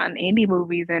to shine, indie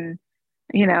movies and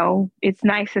it's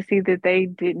nice to see that they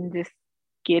didn't just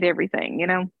get everything,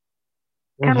 kind of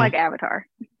Mhm. like Avatar.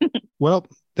 Well,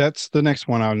 that's the next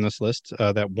one on this list.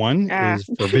 That one Ah, is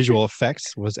for visual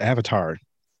effects was Avatar.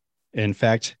 In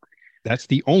fact, that's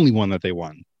the only one that they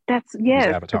won was yes,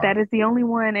 Avatar. that is the only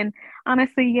one. And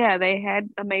honestly, yeah, they had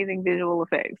amazing visual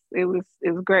effects. It was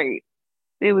great.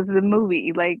 It was the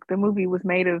movie, like the movie was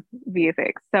made of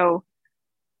VFX. So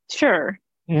sure,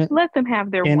 And let them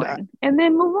have their and one and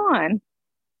then move on.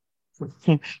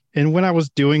 and when I was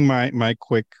doing my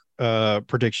quick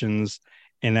predictions,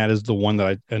 and that is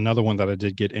another one that I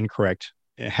did get incorrect.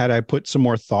 Had I put some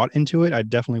more thought into it, I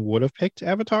definitely would have picked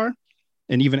Avatar.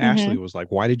 And even Ashley was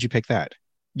like, "Why did you pick that?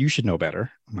 You should know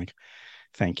better." I'm like,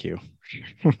 "Thank you."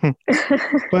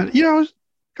 But I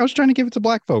was trying to give it to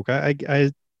Black folk.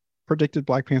 I predicted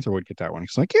Black Panther would get that one.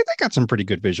 It's like, yeah, they got some pretty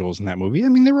good visuals in that movie. I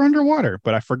mean, they were underwater,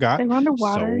 but I forgot. They were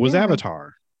underwater. So was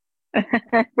Avatar.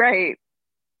 Right.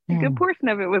 A good portion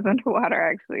of it was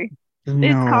underwater, actually. No,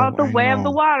 it's called The Way of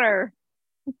the Water.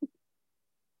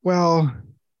 Well,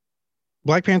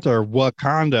 Black Panther,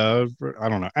 Wakanda. I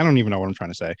don't know. I don't even know what I'm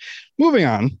trying to say. Moving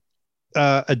on.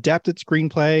 Adapted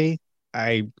screenplay.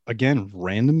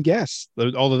 Random guess.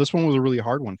 Although this one was a really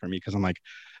hard one for me because I'm like,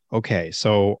 okay,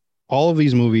 so all of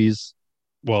these movies,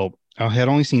 well, I had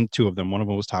only seen two of them. One of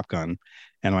them was Top Gun.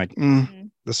 And I'm like,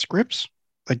 the scripts,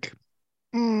 like,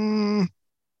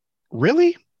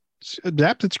 really?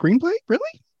 Adapted screenplay?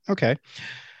 Really? Okay.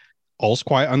 All's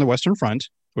Quiet on the Western Front,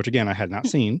 which again, I had not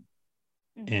seen.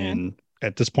 And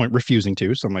at this point, refusing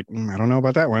to. So I'm like, I don't know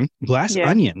about that one. Glass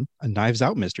Onion, a Knives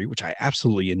Out mystery, which I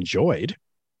absolutely enjoyed.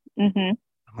 I'm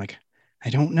like, I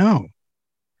don't know.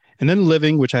 And then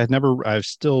Living, which I've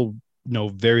still know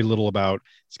very little about.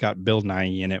 It's got Bill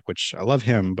Nighy in it, which I love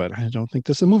him, but I don't think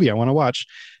this is a movie I want to watch.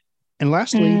 And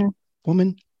lastly,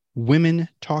 Women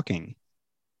Talking.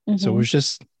 So it was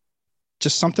just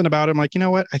something about it. I'm like, you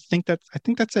know what? I think that's it. I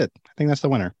think that's the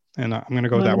winner. And I'm going to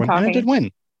go with that one. And it did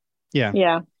win. Yeah.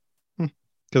 Yeah.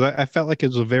 Because I felt like it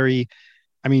was a very,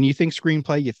 I mean, you think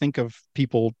screenplay, you think of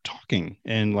people talking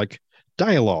and like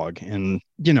dialogue and,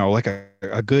 like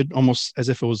a good, almost as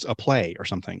if it was a play or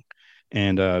something.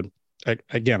 And I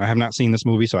have not seen this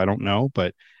movie, so I don't know,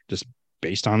 but just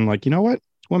based on like, you know what?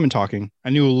 Women Talking. I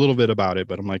knew a little bit about it,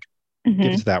 but I'm like, give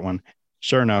it to that one.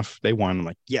 Sure enough, they won. I'm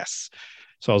like, yes.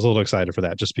 So I was a little excited for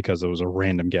that just because it was a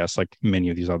random guess, like many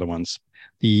of these other ones.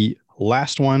 The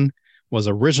last one was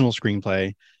original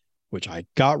screenplay, which I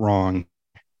got wrong.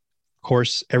 Of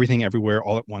course, Everything Everywhere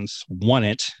All at Once won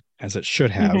it, as it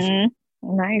should have.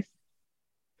 Nice.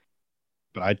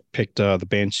 But I picked the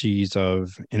Banshees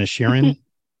of Inisherin.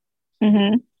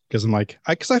 Because I'm like,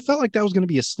 because I felt like that was going to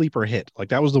be a sleeper hit. Like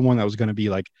that was the one that was going to be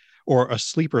like, or a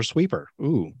sleeper sweeper.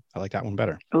 Ooh, I like that one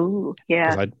better. Ooh,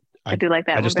 yeah. I do like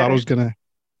that one I just thought I was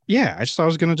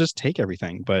going to just take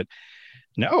everything. But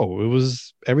no, it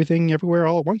was Everything Everywhere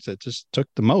All at Once. It just took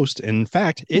the most. In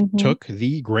fact, it took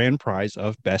the grand prize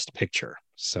of Best Picture.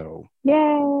 So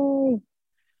yay!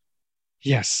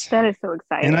 Yes, that is so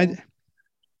exciting. And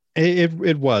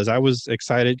it was. I was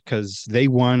excited because they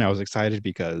won. I was excited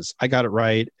because I got it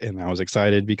right, and I was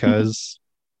excited because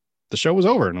the show was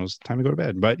over and it was time to go to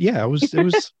bed. But yeah, it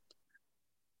was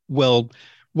well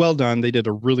done. They did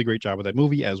a really great job with that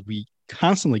movie, as we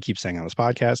constantly keep saying on this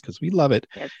podcast because we love it.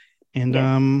 Yes.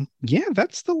 And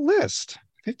that's the list.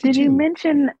 52. Did you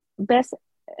mention best?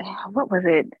 What was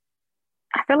it?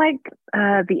 I feel like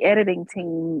the editing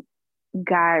team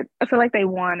I feel like they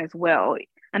won as well.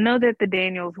 I know that the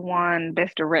Daniels won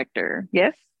Best Director.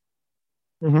 Yes.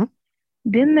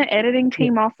 Didn't the editing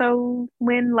team also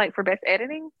win, like, for Best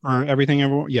Editing? Everything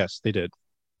Everywhere? Yes, they did.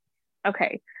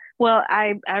 Okay. Well,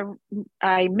 I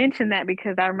mentioned that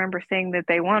because I remember seeing that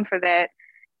they won for that.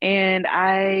 And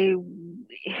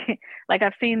like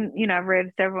I've seen, I've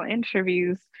read several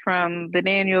interviews from the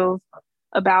Daniels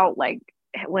about like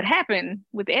what happened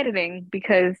with editing,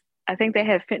 because I think they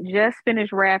had just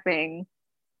finished wrapping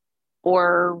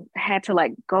or had to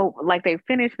like go, like they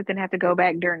finished, but then had to go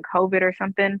back during COVID or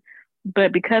something.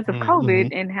 But because of COVID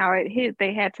and how it hit,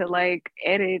 they had to like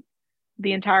edit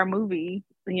the entire movie,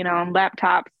 on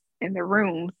laptops in their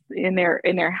rooms, in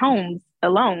their homes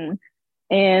alone.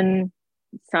 And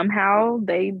somehow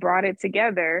they brought it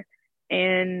together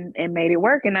and made it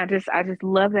work. And I just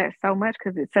love that so much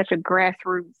because it's such a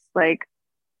grassroots, like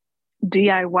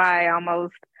DIY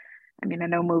almost. I mean, I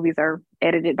know movies are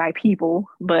edited by people,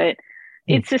 but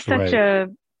it's just such a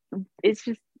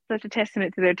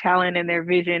testament to their talent and their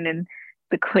vision and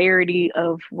the clarity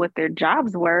of what their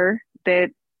jobs were that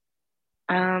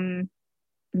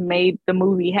made the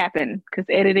movie happen, because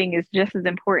editing is just as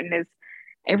important as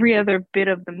every other bit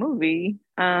of the movie.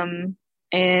 And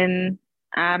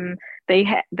they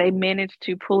managed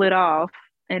to pull it off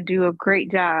and do a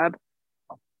great job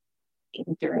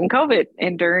during COVID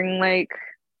and during like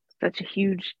such a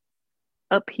huge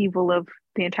upheaval of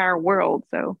the entire world.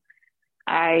 So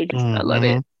I love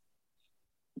it.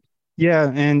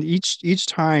 Yeah, and each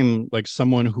time like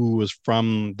someone who was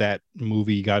from that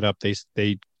movie got up,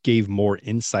 they gave more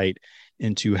insight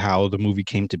into how the movie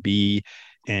came to be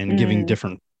and giving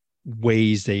different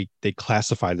ways they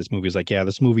classify this movie. It's like, yeah,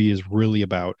 this movie is really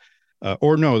about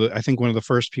or no, I think one of the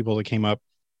first people that came up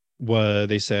was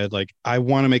they said like, I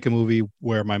want to make a movie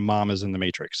where my mom is in the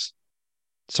Matrix,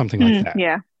 something like that.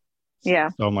 Yeah. Yeah.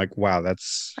 So I'm like, wow, I love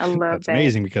that's that.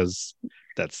 amazing because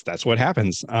that's what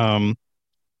happens. That's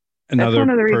Another one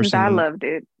of the reasons I person, loved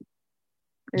it.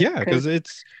 yeah, because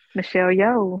it's Michelle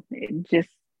Yeoh.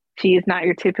 She is not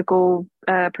your typical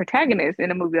protagonist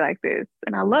in a movie like this,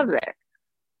 and I love that.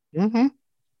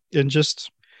 and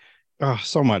just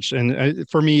so much. And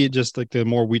for me, just like the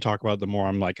more we talk about it, the more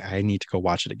I'm like, I need to go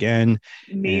watch it again.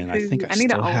 Me And I think too. I I need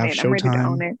to still own have it. I'm ready to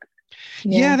own Showtime. it.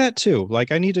 Yeah, Yeah. that too.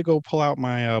 Like I need to go pull out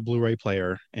my Blu-ray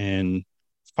player and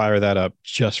fire that up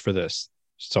just for this,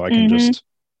 so I can Mm-hmm. just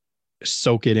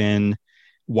soak it in,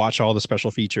 watch all the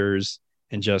special features,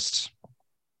 and just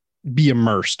be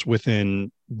immersed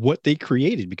within what they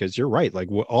created. Because you're right,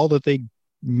 like all that they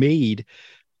made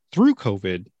through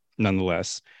COVID,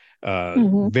 nonetheless,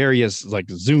 Mm-hmm. various like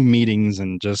Zoom meetings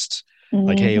and just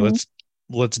like, hey, Mm-hmm.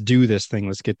 let's do this thing,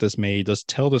 let's get this made, let's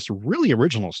tell this really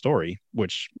original story.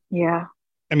 Which Yeah.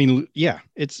 I mean, yeah,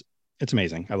 it's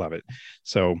amazing. I love it.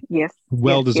 So Yes.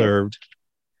 well Yes. Yes. deserved,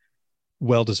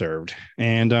 well deserved.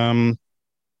 And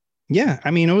yeah, I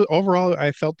mean, overall,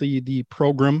 I felt the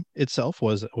program itself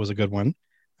was a good one.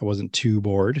 I wasn't too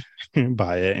bored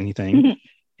by anything,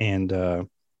 and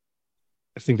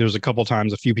I think there was a couple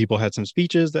times a few people had some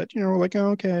speeches that were like,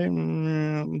 oh, okay,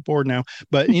 I'm bored now.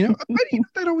 But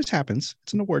that always happens.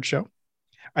 It's an award show.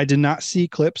 I did not see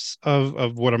clips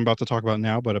of what I'm about to talk about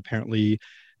now, but apparently,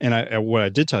 and what I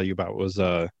did tell you about was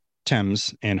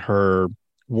Thames and her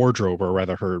wardrobe, or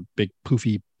rather her big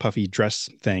poofy puffy dress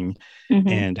thing, Mm-hmm.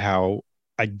 and how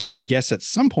I guess at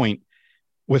some point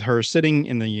with her sitting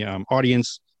in the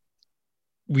audience,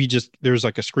 there's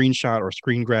like a screenshot or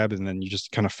screen grab, and then you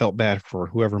just kind of felt bad for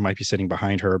whoever might be sitting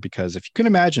behind her, because if you can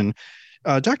imagine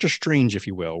Doctor Strange, if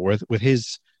you will, with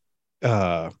his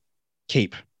uh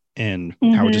cape, and how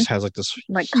it Mm-hmm. just has like this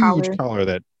Like huge collar. collar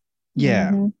that,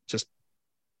 yeah, Mm-hmm. just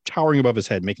towering above his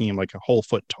head, making him like a whole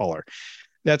foot taller.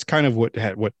 That's kind of what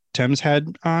Thames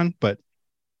had on, but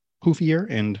poofier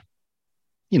and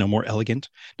more elegant.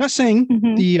 Not saying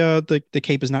Mm-hmm. the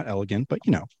cape is not elegant, but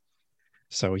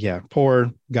so yeah, poor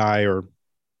guy or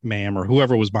ma'am or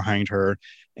whoever was behind her,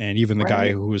 and even the guy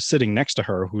Right. who was sitting next to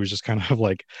her, who was just kind of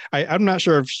like, I'm not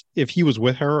sure if he was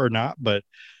with her or not, but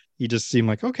he just seemed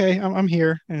like, okay, I'm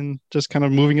here, and just kind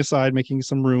of moving aside, making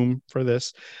some room for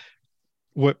this.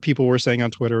 What people were saying on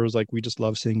Twitter was like, we just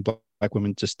love seeing black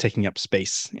women just taking up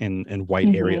space in white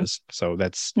Mm-hmm. areas. So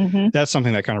Mm-hmm. that's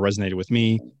something that kind of resonated with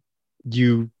me.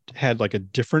 You had like a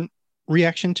different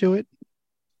reaction to it?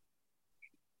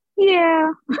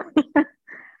 Yeah.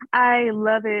 I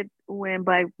love it when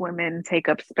Black women take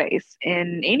up space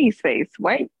in any space,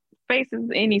 white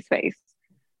spaces, any space,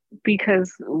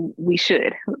 because we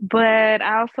should. But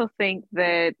I also think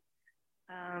that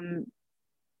um,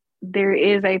 there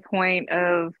is a point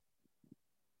of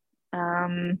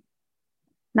um,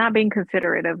 not being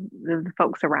considerate of the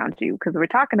folks around you, because we're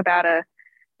talking about a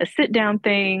sit down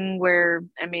thing where,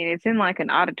 I mean, it's in like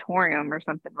an auditorium or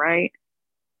something, right?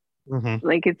 Mm-hmm.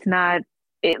 Like it's not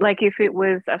like if it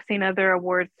was, I've seen other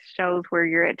awards shows where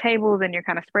you're at tables and you're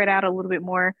kind of spread out a little bit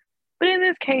more. But in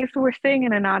this case, we're sitting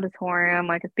in an auditorium,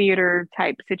 like a theater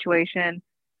type situation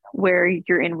where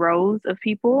you're in rows of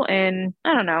people. And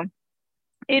I don't know,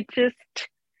 it just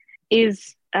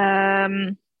is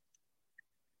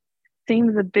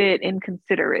seems a bit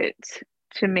inconsiderate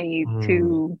to me Mm.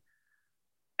 to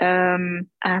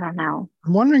I don't know.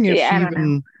 I'm wondering if Yeah, I don't know.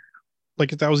 even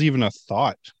like if that was even a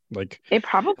thought. Like, It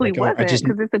probably oh, I wasn't just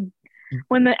because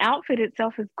when the outfit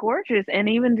itself is gorgeous, and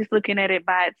even just looking at it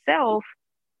by itself,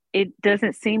 it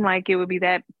doesn't seem like it would be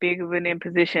that big of an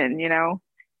imposition, you know?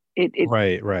 It it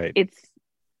right, right. it's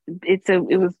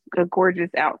it was a gorgeous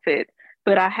outfit,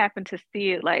 but I happened to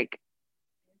see it like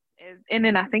and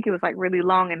then I think it was like really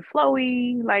long and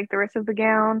flowy, like the rest of the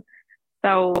gown.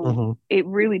 So Mm-hmm. it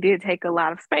really did take a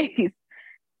lot of space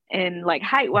and like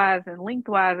height wise and length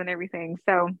wise and everything.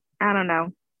 So I don't know.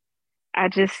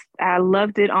 I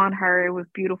loved it on her. It was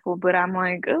beautiful, but I'm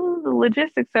like, oh, the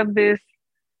logistics of this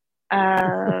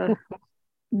uh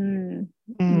may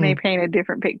Mm-hmm. paint a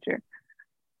different picture.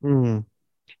 Mm.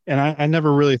 And I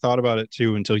never really thought about it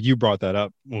too until you brought that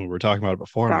up when we were talking about it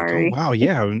before. I'm like, oh Sorry. wow,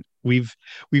 yeah. And we've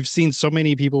seen so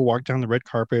many people walk down the red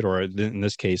carpet, or in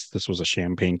this case, this was a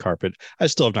champagne carpet. I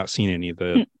still have not seen any of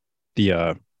the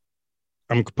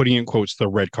I'm putting in quotes, the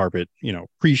red carpet,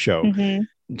 pre-show.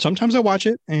 Mm-hmm. Sometimes I watch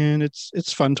it, and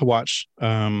it's fun to watch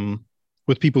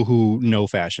with people who know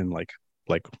fashion, like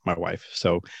my wife.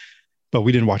 So, but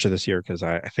we didn't watch it this year because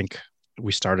I think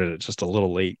we started it just a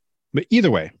little late. But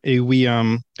either way,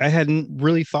 I hadn't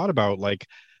really thought about like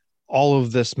all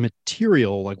of this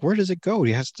material. Like, where does it go?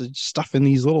 He has to stuff in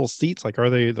these little seats. Like, are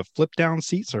they the flip down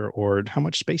seats, or how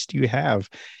much space do you have?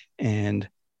 And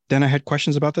then I had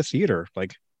questions about the theater.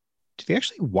 Like, do they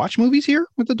actually watch movies here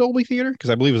at the Dolby Theater? Because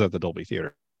I believe it was at the Dolby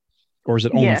Theater. Or is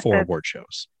it only Yes, for award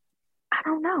shows? I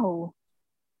don't know.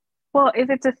 Well, if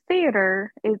it's a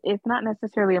theater, it's not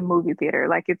necessarily a movie theater.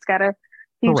 Like it's got a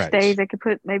huge stage. Correct.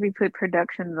 They could put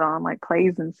productions on, like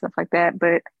plays and stuff like that.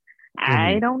 But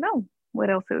I Mhm. don't know what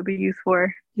else it would be used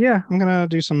for. Yeah, I'm gonna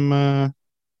do some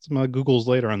Googles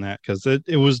later on that because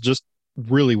it was just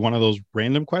really one of those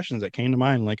random questions that came to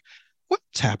mind. Like, what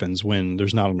happens when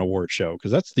there's not an award show?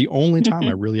 Because that's the only time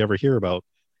I really ever hear about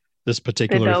this The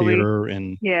particular Dolby. theater.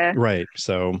 And Yeah. right,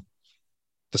 so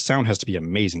the sound has to be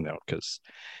amazing though.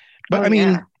 But Oh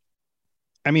yeah.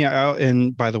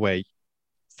 and by the way,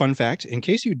 fun fact, in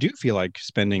case you do feel like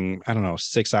spending, I don't know,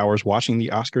 6 hours watching the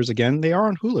Oscars again, they are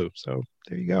on Hulu. So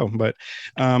there you go. But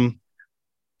um,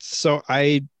 so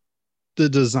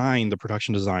the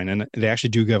production design, and they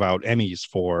actually do give out Emmys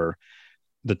for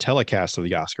the telecast of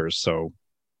the Oscars. So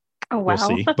Oh we'll wow.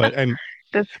 see. That's But I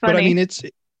mean,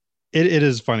 funny. it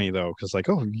is funny though, because like,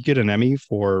 oh, you get an Emmy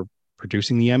for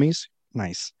producing the Emmys.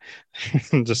 Nice.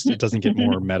 Just it doesn't get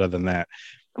more meta than that.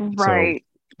 So, Right.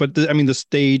 but I mean, the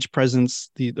stage presence,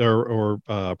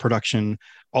 production,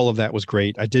 all of that was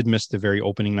great. I did miss the very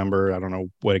opening number. I don't know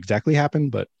what exactly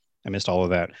happened, but I missed all of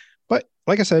that. But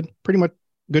like I said, pretty much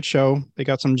good show. They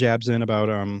got some jabs in about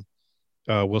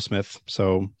Will Smith,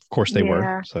 so of course they were.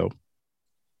 Yeah. So,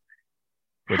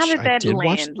 How which did I that did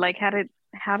watch. land? Like how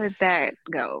did that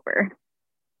go over?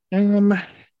 Um,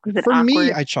 Was it for me,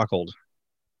 awkward? I chuckled.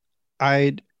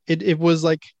 I it was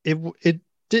like it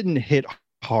didn't hit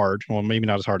hard. Well, maybe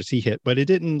not as hard as he hit, but it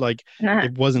didn't like Nah.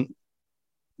 it wasn't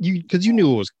you because you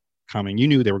knew it was coming. You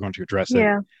knew they were going to address it.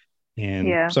 Yeah. And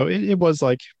Yeah. so it was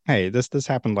like, hey, this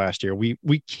happened last year. We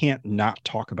can't not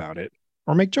talk about it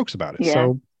or make jokes about it. Yeah.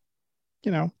 So,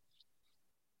 you know,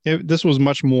 this was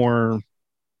much more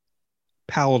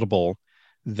palatable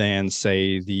than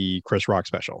say the Chris Rock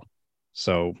special.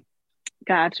 So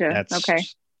Gotcha. Okay.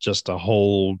 that's just a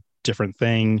whole different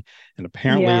thing. And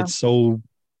apparently Yeah. it's so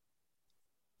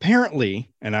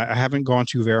apparently, and I haven't gone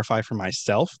to verify for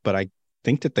myself, but I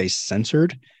think that they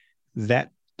censored that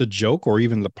the joke or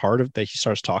even the part of that he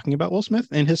starts talking about Will Smith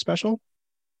in his special.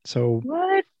 So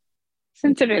What?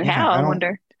 Censored it yeah, how, I I don't.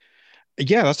 wonder.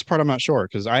 Yeah, that's the part I'm not sure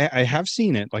because I have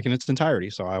seen it like in its entirety.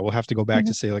 So I will have to go back Mhm.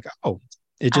 to say like, oh,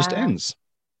 it just Ah, ends.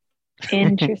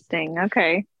 interesting.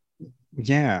 Okay.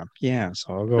 Yeah, yeah.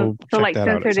 So I'll So go so check like that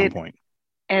out at censored some it point.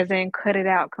 as in cut it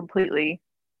out completely.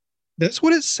 That's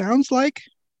what it sounds like,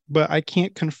 but I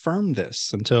can't confirm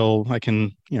this until I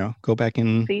can, go back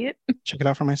and See it? check it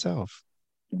out for myself.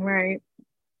 Right.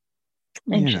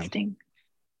 Yeah. Interesting.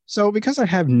 So because I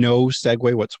have no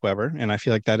segue whatsoever, and I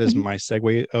feel like that is Mhm. my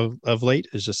segue of late,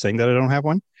 is just saying that I don't have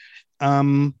one.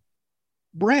 Um,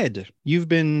 bread. You've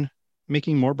been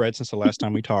making more bread since the last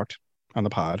time we talked on the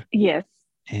pod, Yes.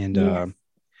 and Yes.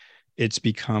 it's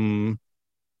become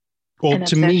well An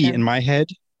to me in obsession. my head.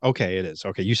 Okay, it is.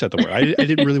 Okay, you said the word. I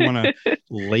didn't really want to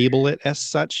label it as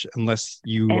such unless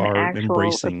you An are actual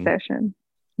embracing. obsession.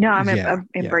 No, Yeah, I'm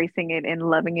yeah, embracing it and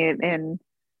loving it and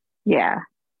yeah.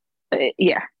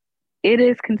 Yeah. It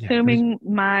is yeah. consuming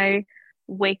my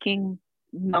waking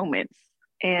moments,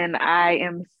 and I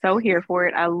am so here for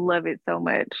it. I love it so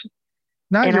much,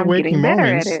 Not and your I'm waking getting better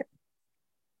at moments. it.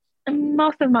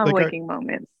 Most of my Like, waking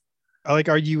moments.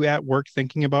 are you at work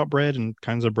thinking about bread and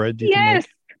kinds of bread you can Yes,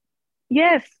 make?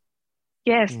 yes,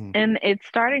 yes. Mm. And it's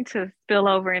starting to spill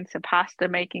over into pasta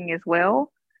making as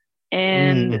well.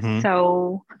 And Mm-hmm.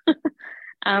 so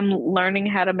I'm learning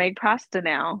how to make pasta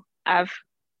now. I've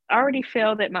already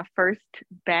failed at my first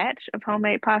batch of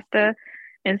homemade pasta.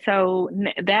 And so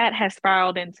that has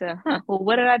spiraled into, well,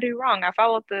 what did I do wrong? I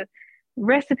followed the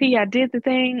recipe, I did the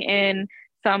thing. And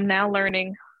so I'm now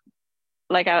learning,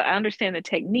 like, I understand the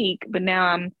technique, but now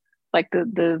I'm like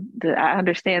I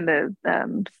understand the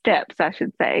steps, I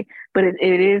should say. But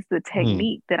it is the Mm.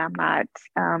 technique that I'm not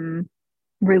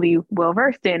really well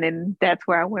versed in. And that's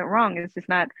where I went wrong. It's just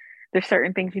not, there's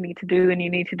certain things you need to do and you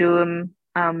need to do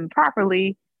them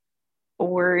properly,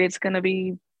 or it's going to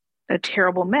be a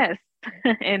terrible mess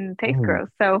and taste Mm. gross.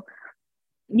 So,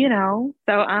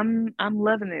 I'm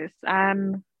loving this.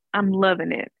 I'm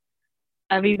loving it.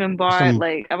 I've even bought, Some.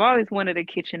 like, I've always wanted a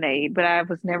KitchenAid, but I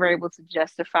was never able to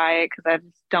justify it because I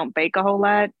just don't bake a whole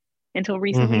lot until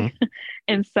recently. Mm-hmm.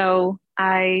 And so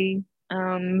I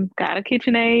got a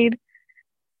KitchenAid,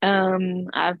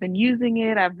 I've been using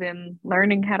it. I've been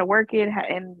learning how to work it,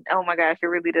 and oh my gosh, it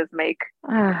really does make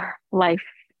life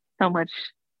so much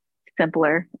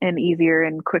simpler and easier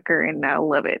and quicker, and I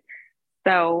love it.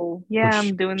 So yeah, Which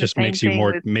I'm doing the just same makes you thing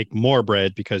with make more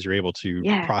bread because you're able to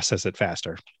yeah, process it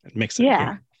faster and mix it. Yeah.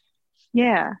 yeah,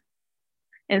 yeah.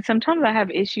 And sometimes I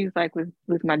have issues like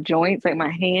with my joints, like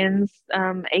my hands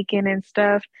aching and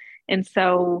stuff. And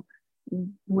so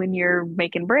when you're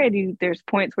making bread, there's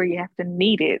points where you have to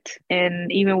knead it.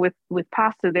 And even with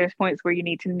pasta, there's points where you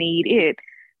need to knead it.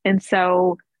 And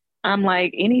so I'm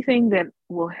like anything that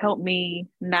will help me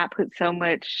not put so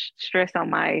much stress on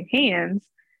my hands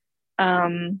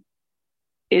um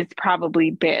is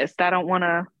probably best. I don't want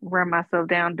to run myself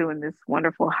down doing this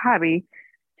wonderful hobby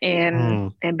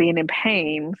Mm. and being in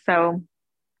pain. So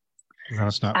No,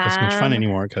 it's not as much fun um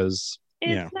anymore because,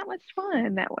 it's not much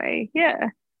fun that way. Yeah.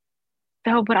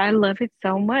 So, but I love it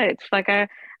so much. Like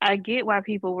I get why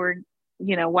people were,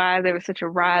 why there was such a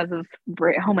rise of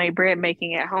homemade bread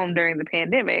making at home during the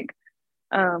pandemic.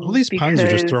 all these puns are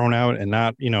just Because thrown out and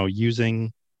not,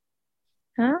 using.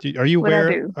 huh? Are you What I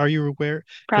aware? do? Are you aware?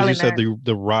 Because Probably you said not.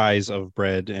 the rise of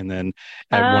bread, and then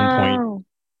at one point Oh,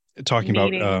 talking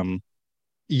about kneading.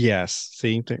 yes.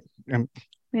 See, um,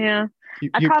 Yeah. you,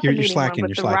 I you're caught the you're you're kneading one, slacking. but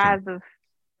You're slacking.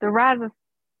 the rise of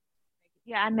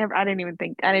yeah, I didn't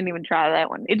even try that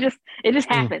one. It just Mm.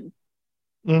 happened.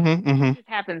 Mm-hmm, It mm-hmm. just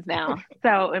happens now.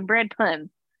 So, and bread puns.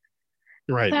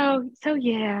 Right. So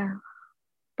yeah.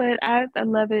 But I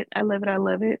love it. I love it. I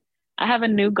love it. I have a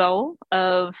new goal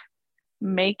of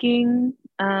making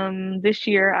this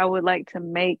year I would like to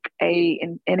make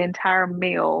an entire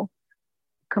meal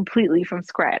completely from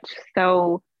scratch.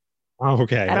 So Oh,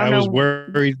 okay. I don't I was know.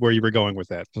 worried where you were going with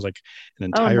that. It was like an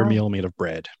Oh entire no. meal made of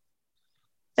bread.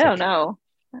 It's Oh like no.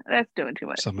 That's doing too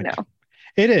much. something. No.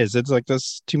 It is. It's like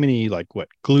there's too many like what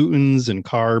glutens and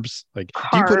carbs. Like,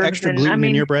 do you put Carbs extra and I gluten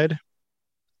in mean your bread?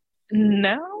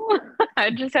 no.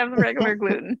 I just have the regular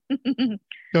gluten.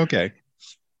 Okay.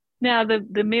 Now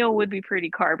the meal would be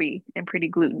pretty carby and pretty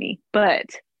gluteny, but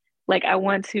like I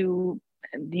want to,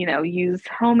 use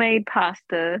homemade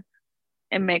pasta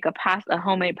and make a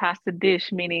homemade pasta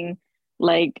dish, meaning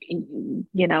like,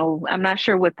 I'm not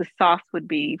sure what the sauce would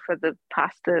be for the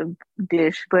pasta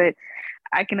dish, but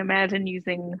I can imagine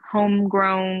using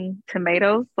homegrown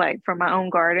tomatoes, like from my own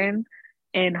garden,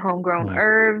 and homegrown Mm.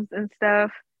 herbs and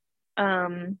stuff.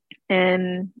 Um,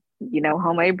 and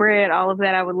homemade bread, all of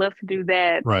that. I would love to do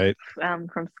that Right.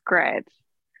 from scratch,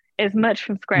 as much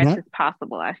from scratch Yeah. as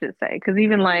possible, I should say. Because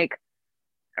even like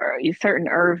certain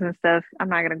herbs and stuff, I'm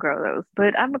not gonna grow those,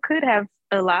 but I could have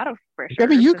a lot of fresh I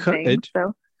mean, herbs you and things. could.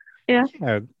 So yeah,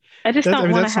 Yeah. I just I don't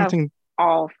mean, want to that's have something.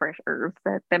 all fresh herbs.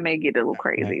 That may get a little I,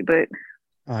 crazy, but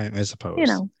I you suppose.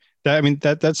 know, I mean,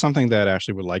 that's something that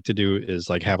Ashley would like to do is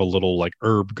like have a little like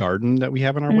herb garden that we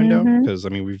have in our window. mm-hmm, Because I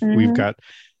mean, we've mm-hmm, got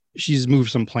she's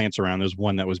moved some plants around. There's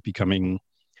one that was becoming,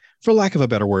 for lack of a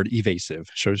better word, evasive.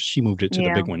 So she moved it to the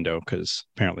yeah, big window because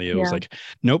apparently it was yeah, like,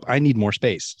 nope, I need more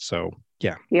space. So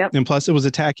yeah. yep, And plus it was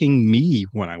attacking me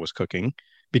when I was cooking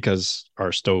because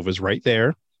our stove is right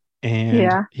there. And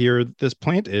yeah, here this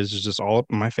plant is just all up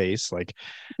in my face, like,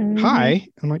 mm-hmm, hi.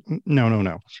 I'm like, no, no,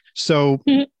 no. So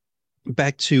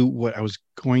back to what I was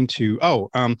going to. Oh,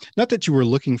 not that you were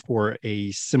looking for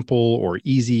a simple or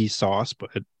easy sauce,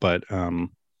 but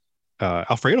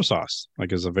Alfredo sauce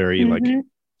like is a very like mm-hmm,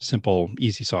 simple,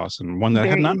 easy sauce and one that I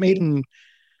have very not made easy. in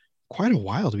quite a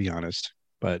while, to be honest.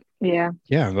 But Yeah,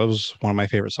 yeah, that was one of my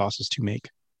favorite sauces to make.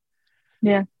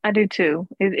 yeah, I do too.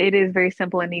 It is very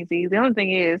simple and easy. The only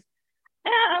thing is,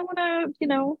 I want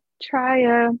to, try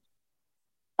a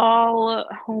all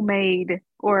homemade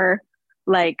or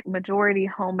like majority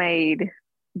homemade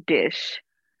dish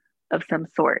of some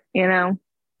sort,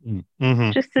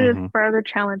 Mm-hmm, just to mm-hmm. further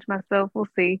challenge myself. We'll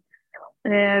see.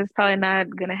 Yeah, it's probably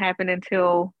not going to happen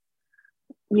until,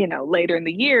 later in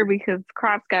the year because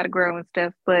crops got to grow and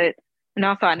stuff. And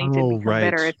also I need to Oh, become right.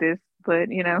 better at this, but,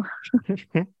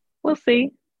 we'll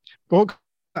see. Well,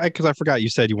 because I forgot you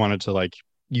said you wanted to like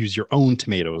use your own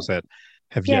tomatoes that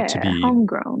have yet to Yeah, be.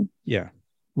 homegrown. Yeah,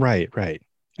 right, right.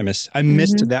 I missed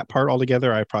Mm-hmm. that part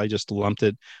altogether. I probably just lumped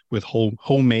it with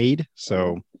homemade.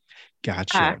 So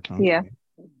Ah, gotcha. yeah. Okay.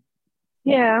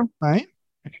 Yeah. All right.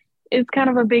 It's kind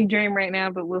of a big dream right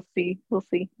now, but we'll see. We'll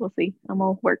see. We'll see. I'm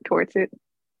gonna work towards it.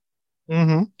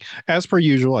 Mm-hmm. As per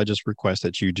usual, I just request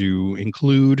that you do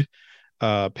include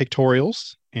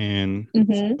pictorials and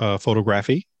Mm-hmm.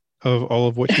 photography of all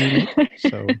of what you make.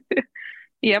 So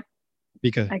Yep,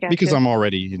 because I gotcha. I'm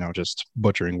already just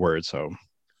butchering words, so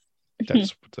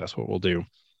that's what we'll do.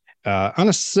 On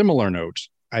a similar note,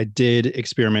 I did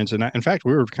experiment, and in fact,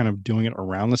 we were kind of doing it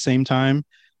around the same time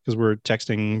because we were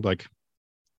texting like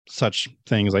such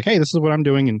things like, "Hey, this is what I'm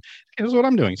doing," and "This is what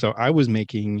I'm doing." So I was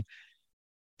making,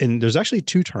 and there's actually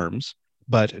two terms,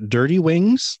 but dirty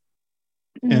wings,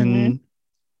 and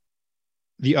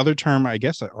the other term, I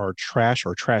guess, are trash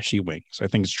or trashy wings. I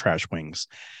think it's trash wings.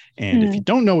 And if you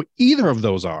don't know what either of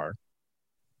those are,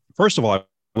 first of all, I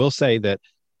will say that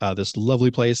this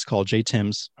lovely place called J.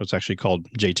 Tim's, it's actually called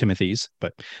J. Timothy's,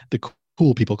 but the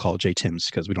cool people call it J. Tim's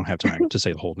because we don't have time to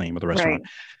say the whole name of the restaurant.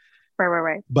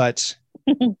 Right. But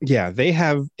yeah, they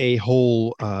have a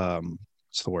whole,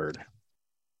 what's the word?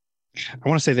 I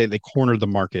want to say they cornered the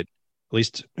market, at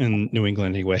least in New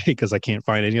England anyway, because I can't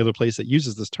find any other place that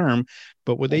uses this term.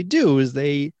 But what they do is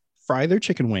they fry their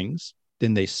chicken wings,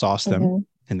 then they sauce them,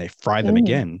 and they fry them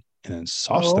again, and then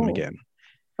sauce them again.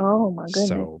 Oh my goodness.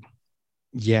 So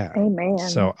yeah. Amen.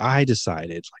 So I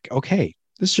decided, like, okay,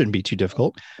 this shouldn't be too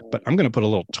difficult, but I'm going to put a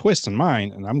little twist in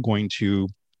mine, and I'm going to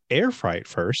air fry it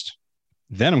first.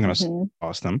 Then I'm going to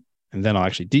sauce them, and then I'll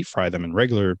actually deep fry them in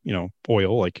regular,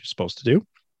 oil like you're supposed to do.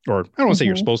 Or I don't want to say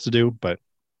you're supposed to do, but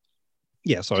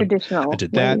yeah. So I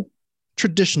did that. Way.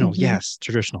 Traditional, yes,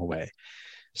 traditional way.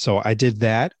 So I did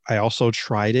that. I also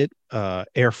tried it,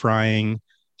 air frying,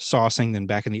 saucing, then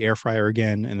back in the air fryer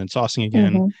again, and then saucing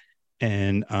again.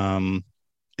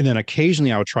 And then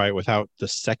occasionally I would try it without the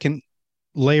second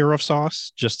layer of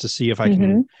sauce, just to see if I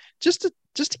can, just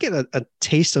to get a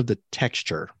taste of the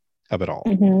texture of it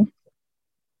all.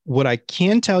 What I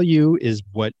can tell you is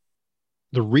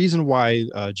the reason why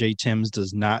J. Tim's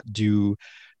does not do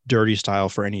dirty style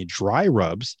for any dry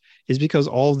rubs is because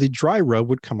all the dry rub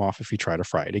would come off if you try to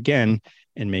fry it again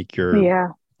and make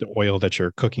the oil that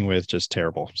you're cooking with just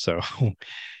terrible. So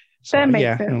that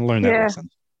makes sense. And learn that lesson.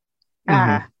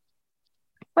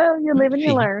 Well, you live and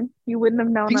you learn. You wouldn't have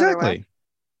known otherwise.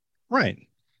 Right.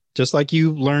 Just like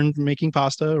you learned making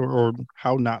pasta or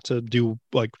how not to do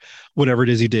like whatever it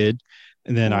is you did.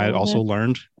 And then I also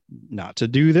learned not to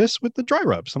do this with the dry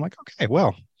rubs. I'm like, okay,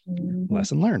 well,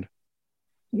 lesson learned.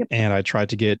 Yep. And I tried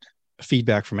to get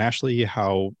feedback from Ashley,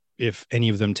 if any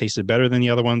of them tasted better than the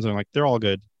other ones. And I'm like, they're all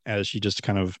good, as she just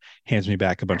kind of hands me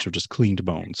back a bunch of just cleaned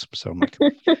bones. So I'm like,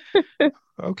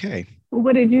 okay.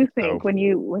 What did you think when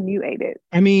you ate it?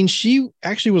 I mean, she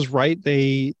actually was right.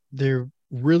 There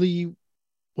really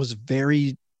was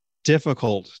very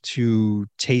difficult to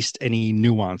taste any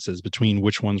nuances between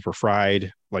which ones were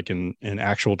fried, like in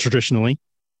actual traditionally,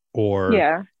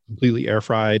 or completely air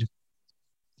fried.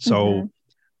 So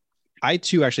I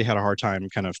too actually had a hard time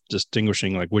kind of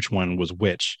distinguishing like which one was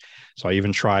which. So I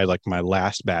even tried like my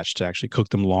last batch to actually cook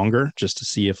them longer just to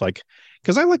see if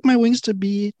because I like my wings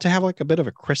to have like a bit of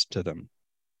a crisp to them.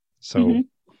 So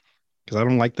because I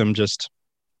don't like them just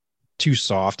too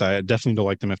soft. I definitely don't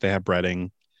like them if they have breading.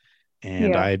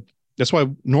 And that's why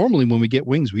normally when we get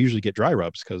wings, we usually get dry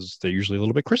rubs because they're usually a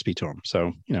little bit crispy to them.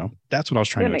 So, that's what I was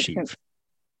trying to achieve. Sense.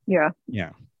 Yeah.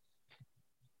 Yeah.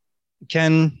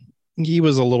 Ken, he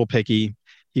was a little picky.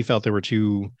 He felt they were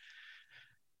too,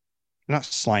 not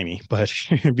slimy, but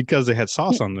because they had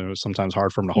sauce on them, it was sometimes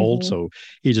hard for him to hold. So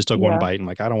he just took one bite and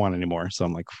like, I don't want any more. So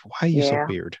I'm like, why are you so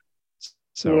weird?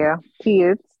 So he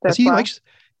is.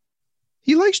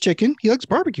 He likes chicken. He likes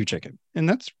barbecue chicken, and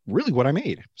that's really what I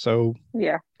made. So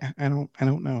I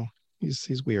don't know.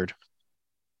 He's weird.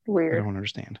 I don't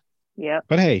understand. Yeah.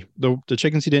 But hey, the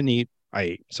chickens he didn't eat, I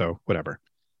ate. So whatever,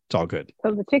 it's all good.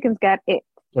 So the chickens got it.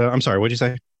 I'm sorry. What'd you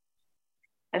say?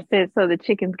 I said so. The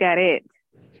chickens got it.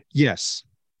 Yes.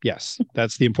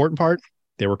 That's the important part.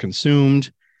 They were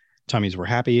consumed. Tummies were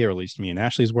happy, or at least me and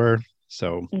Ashley's were.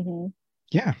 So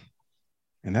yeah,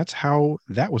 and that's how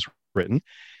that was written.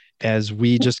 As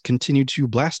we just continue to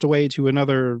blast away to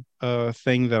another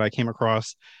thing that I came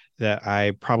across that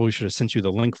I probably should have sent you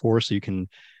the link for so you can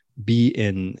be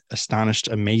in astonished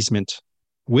amazement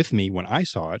with me when I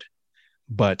saw it.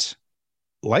 But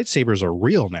lightsabers are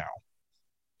real now.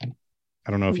 I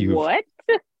don't know if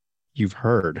you've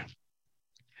heard.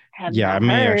 I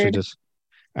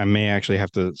may actually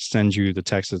have to send you the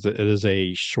text. It is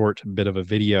a short bit of a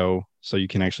video so you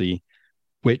can actually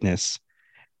witness.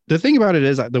 The thing about it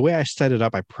is the way I set it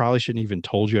up, I probably shouldn't even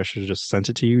told you. I should have just sent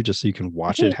it to you just so you can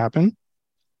watch it happen.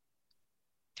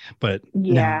 But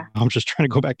no, I'm just trying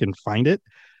to go back and find it.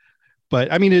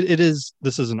 But I mean,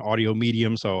 this is an audio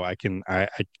medium, so I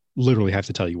literally have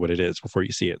to tell you what it is before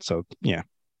you see it. So yeah,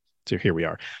 so here we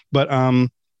are. But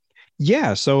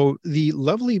so the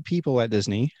lovely people at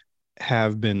Disney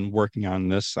have been working on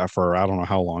this for I don't know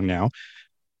how long now.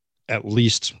 At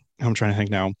least I'm trying to think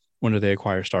now. When did they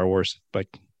acquire Star Wars? Like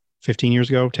 15 years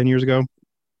ago, 10 years ago?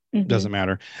 Doesn't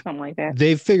matter. Something like that.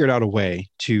 They've figured out a way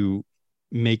to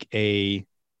make a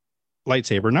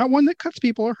lightsaber, not one that cuts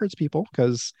people or hurts people,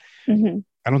 because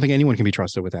I don't think anyone can be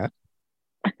trusted with that.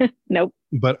 Nope.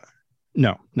 But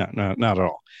no, not at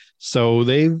all. So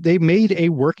they made a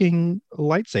working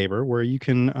lightsaber where you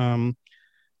can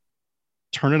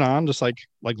turn it on just like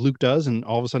Luke does, and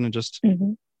all of a sudden it just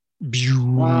and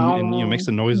makes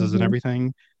the noises and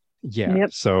everything. Yeah.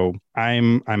 Yep. So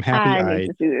I'm happy. I need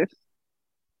to see this.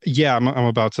 Yeah, I'm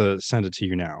about to send it to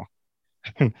you now,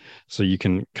 so you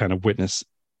can kind of witness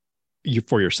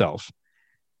for yourself.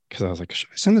 Because I was like, should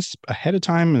I send this ahead of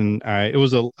time? And it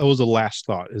was a last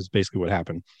thought is basically what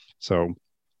happened. So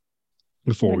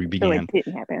before we began, it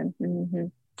didn't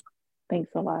happen.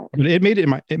 Thanks a lot. But it made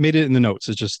it in the notes.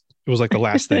 It was like the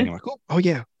last thing. I'm like, oh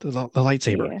yeah, the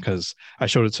lightsaber. Because I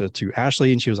showed it to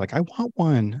Ashley, and she was like, I want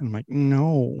one. And I'm like,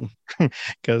 no,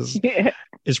 because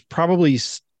it's probably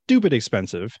stupid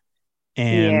expensive.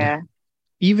 And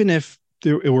even if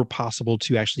it were possible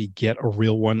to actually get a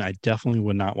real one, I definitely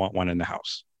would not want one in the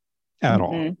house at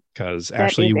all. Because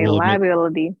Ashley will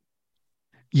liability.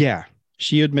 Yeah,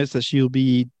 she admits that she'll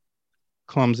be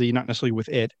clumsy, not necessarily with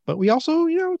it, but we also,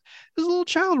 there's a little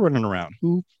child running around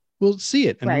who will see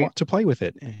it and want to play with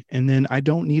it. And then I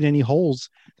don't need any holes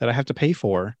that I have to pay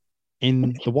for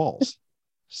in the walls.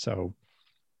 So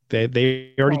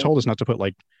they already told us not to put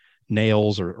like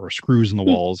nails or screws in the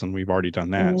walls, and we've already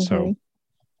done that. So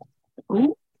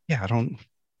yeah, I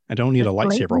don't need a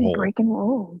lightsaber hole. Breaking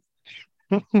rules.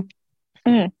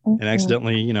 And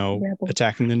accidentally,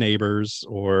 attacking the neighbors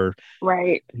or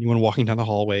anyone walking down the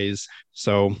hallways.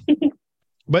 So,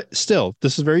 but still,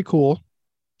 this is very cool.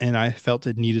 And I felt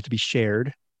it needed to be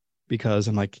shared because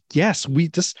I'm like, yes,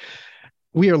 we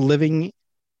are living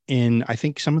in, I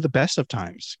think, some of the best of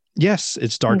times. Yes,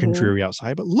 it's dark and dreary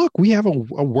outside, but look, we have a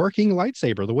working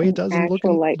lightsaber the way it does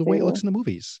the way it looks in the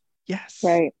movies. Yes.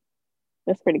 Right.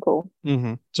 That's pretty cool.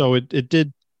 So it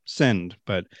did send,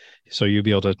 but so you'll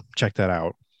be able to check that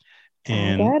out.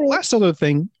 And last other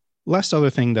thing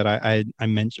that I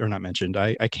mentioned, or not mentioned,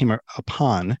 I came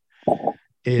upon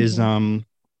is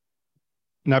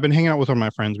and I've been hanging out with one of my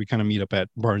friends. We kind of meet up at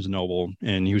Barnes and Noble,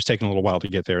 and he was taking a little while to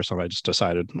get there, so I just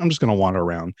decided I'm just going to wander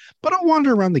around. But I'll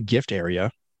wander around the gift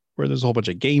area where there's a whole bunch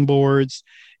of game boards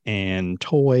and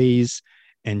toys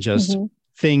and just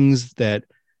things that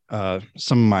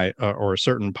some of my or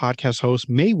certain podcast hosts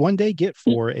may one day get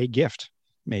for a gift,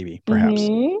 maybe, perhaps.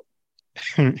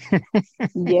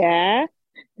 Yeah.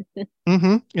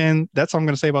 And that's all I'm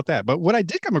going to say about that. But what I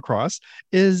did come across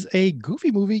is a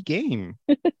Goofy movie game.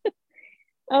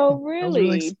 Oh,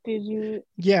 really? Did you?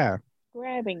 Yeah.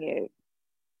 Grabbing it.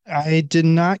 I did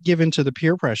not give into the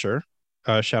peer pressure.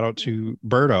 Shout out to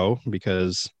Berto,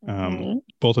 because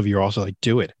both of you are also like,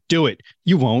 do it.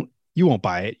 You won't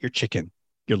buy it. You're chicken.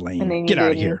 You're lame. Get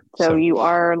out of here. So you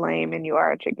are lame and you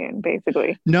are a chicken,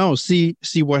 basically. No, see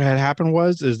what had happened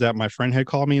is that my friend had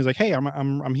called me. He's like, hey,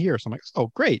 I'm here. So I'm like,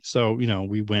 oh, great. So,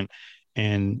 we went,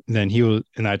 and then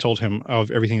I told him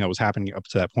of everything that was happening up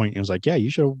to that point. He was like, yeah, you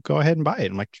should go ahead and buy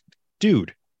it. I'm like,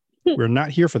 dude, we're not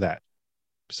here for that.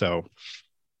 So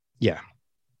yeah,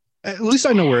 at least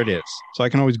I know where it is. So I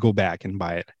can always go back and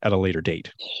buy it at a later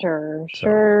date. Sure.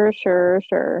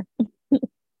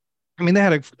 I mean, they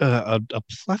had a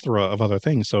plethora of other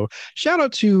things. So shout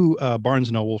out to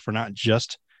Barnes & Noble for not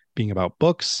just being about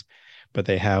books, but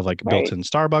they have like built-in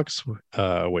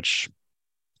Starbucks, which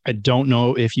I don't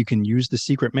know if you can use the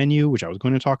secret menu, which I was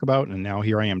going to talk about. And now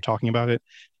here I am talking about it.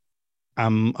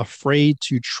 I'm afraid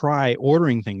to try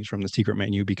ordering things from the secret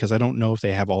menu because I don't know if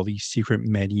they have all these secret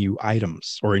menu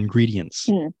items or ingredients.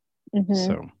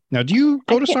 So now, do you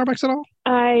go to Starbucks at all?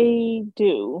 I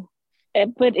do.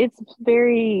 But it's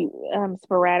very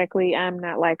sporadically. I'm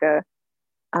not like a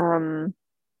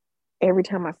every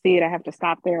time I see it, I have to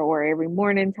stop there, or every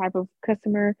morning type of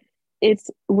customer. It's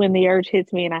when the urge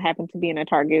hits me and I happen to be in a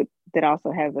Target that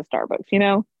also has a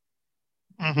Starbucks,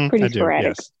 Pretty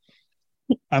sporadic. Yes.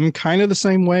 I'm kind of the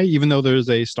same way, even though there's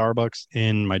a Starbucks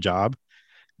in my job.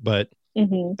 But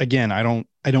again, I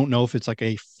don't know if it's like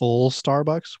a full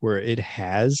Starbucks where it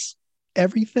has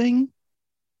everything.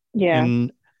 Yeah.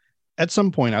 And at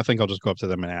some point, I think I'll just go up to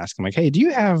them and ask them, like, hey, do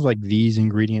you have like these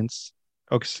ingredients?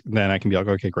 Okay, then I can be like,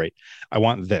 okay, great. I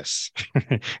want this.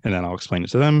 And then I'll explain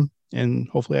it to them, and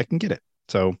hopefully I can get it.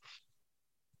 So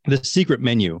the secret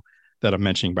menu that I'm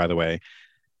mentioning, by the way,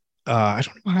 I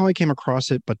don't know how I came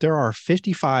across it, but there are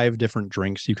 55 different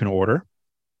drinks you can order,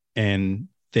 and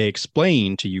they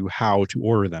explain to you how to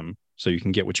order them so you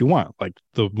can get what you want. Like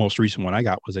the most recent one I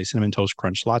got was a cinnamon toast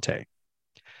crunch latte.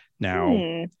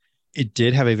 Now, It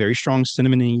did have a very strong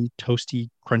cinnamony, toasty,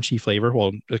 crunchy flavor.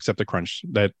 Well, except the crunch.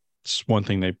 That's one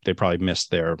thing they probably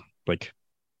missed there. Like,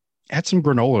 add some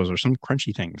granolas or some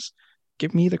crunchy things.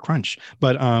 Give me the crunch.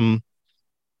 But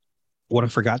what I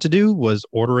forgot to do was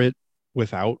order it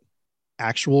without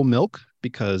actual milk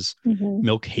because Mm-hmm.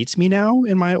 milk hates me now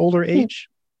in my older age.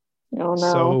 Oh no.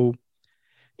 So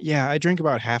yeah, I drank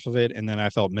about half of it and then I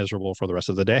felt miserable for the rest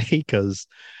of the day because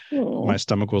my Mm.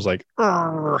 stomach was like,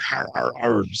 "Arr, arr, arr,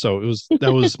 arr." So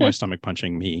that was my stomach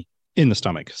punching me in the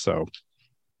stomach. So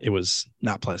it was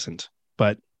not pleasant,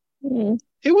 but Mm.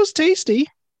 it was tasty.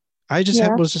 I just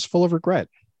Yeah. was just full of regret.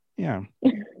 Yeah.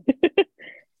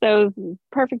 So it was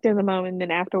perfect in the moment. Then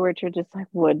afterwards, you're just like,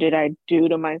 what did I do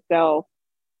to myself?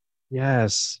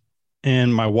 Yes.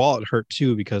 And my wallet hurt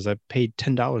too because I paid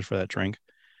 $10 for that drink.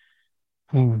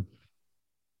 Hmm.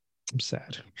 I'm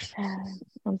sad.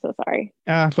 I'm so sorry.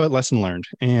 But lesson learned.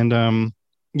 And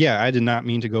yeah, I did not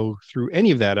mean to go through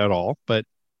any of that at all, but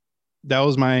that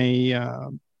was my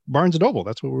Barnes and Noble.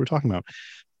 That's what we were talking about.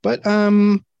 But I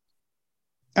don't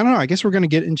know. I guess we're going to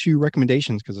get into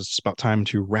recommendations because it's about time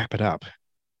to wrap it up.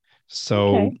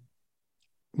 So Okay.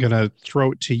 I'm going to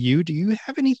throw it to you. Do you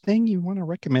have anything you want to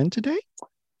recommend today?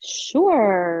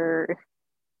 Sure.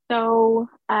 So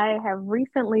I have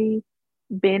recently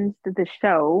binged the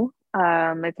show.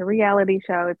 It's a reality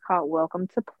show. It's called Welcome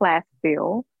to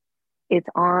Plathville. It's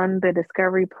on the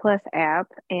Discovery Plus app,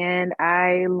 and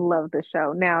I love the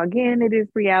show. Now, again, it is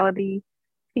reality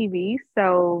TV,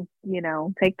 so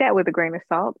take that with a grain of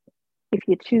salt if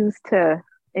you choose to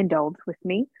indulge with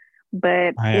me. But I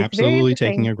it's very absolutely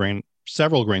taking interesting.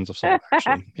 several grains of salt,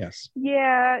 actually. Yes.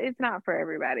 Yeah, it's not for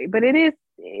everybody, but it is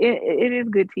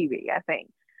good TV, I think.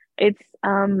 It's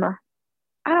I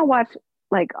don't watch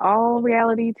like all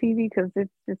reality TV because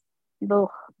it's just ugh,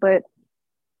 but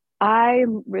I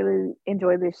really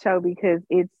enjoy this show because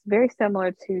it's very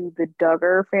similar to the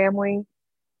Duggar family.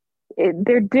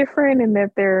 They're different in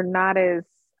that they're not as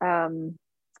um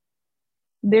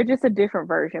they're just a different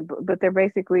version, but they're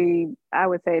basically, I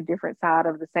would say, a different side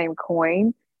of the same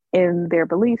coin in their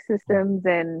belief systems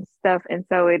and stuff. And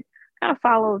so it kind of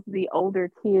follows the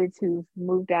older kids who've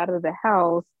moved out of the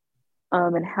house,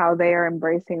 and how they are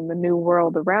embracing the new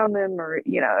world around them, or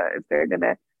if they're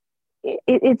gonna.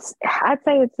 It's I'd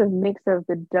say it's a mix of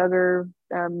the Duggar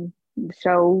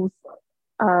shows,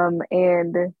 and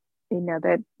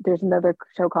that there's another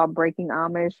show called Breaking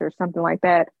Amish or something like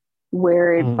that,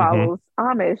 where it Mm-hmm. follows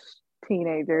Amish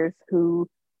teenagers who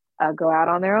go out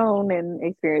on their own and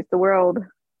experience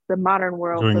the modern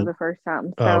world for Doing the first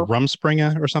time. So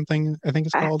Rumspringa or something, I think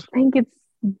it's I called. think it's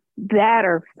that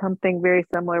or something very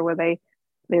similar where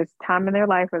there's time in their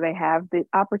life where they have the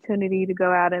opportunity to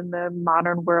go out in the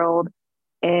modern world,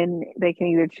 and they can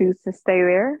either choose to stay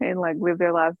there and like live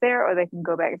their lives there, or they can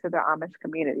go back to their Amish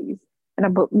communities. And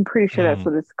I'm pretty sure that's Mm.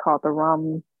 what it's called,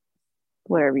 the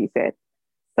whatever you said.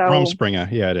 So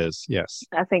Rumspringa. Yeah, it is. Yes.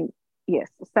 I think yes.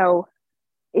 So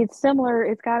it's similar.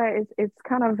 It's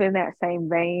kind of in that same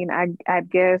vein, I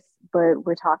guess, but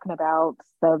we're talking about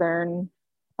Southern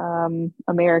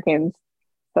Americans,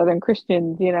 Southern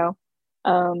Christians.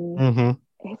 Um, Mm-hmm.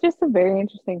 it's just a very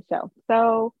interesting show.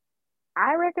 So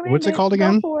I recommend What's it it. called Go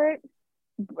again? for it.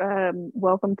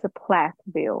 Welcome to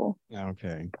Plathville.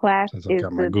 Okay. Plath Since I've is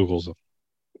got my the Googles.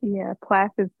 Yeah,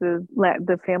 Plath is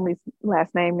the family's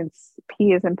last name. It's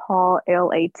P as in Paul,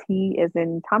 LAT as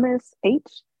in Thomas, H,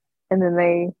 and then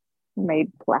they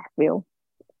made Plathville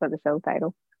for the show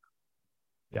title.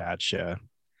 Gotcha. All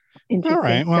Interesting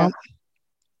right. Well, stuff.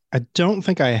 I don't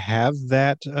think I have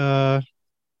that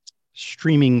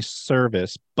streaming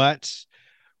service, but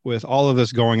with all of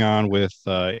this going on with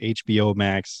HBO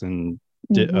Max and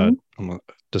Mm-hmm.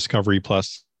 Discovery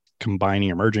Plus combining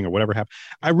or merging or whatever happened,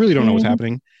 I really don't know what's Mm-hmm.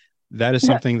 happening. That is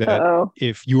something that Uh-oh.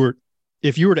 if you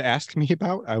were to ask me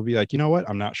about, I would be like, you know what,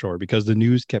 I'm not sure because the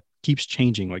news keeps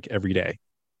changing like every day.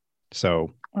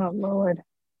 So Oh Lord.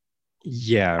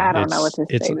 yeah, I don't know what to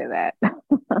it's say to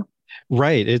that.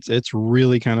 right. It's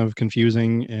really kind of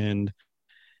confusing and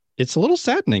it's a little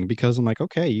saddening because I'm like,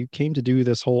 okay, you came to do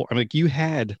this whole. I'm like, you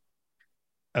had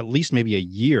at least maybe a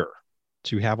year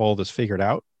to have all this figured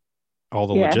out, all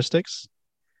the Yeah. logistics.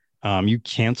 You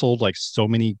canceled like so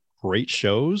many great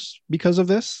shows because of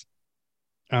this.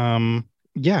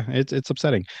 Yeah, it's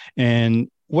upsetting. And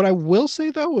what I will say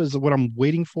though is what I'm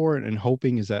waiting for and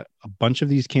hoping is that a bunch of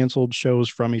these canceled shows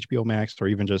from HBO Max or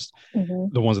even just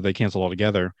Mm-hmm. the ones that they canceled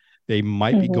altogether, they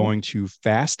might be Mm-hmm. going to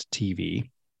Fast TV.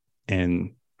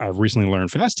 And I've recently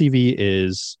learned Fast TV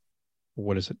is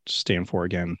what does it stand for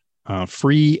again?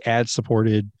 Free ad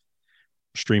supported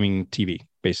streaming TV,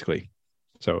 basically.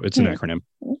 So it's an Hmm. acronym.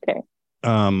 Okay.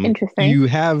 Interesting. You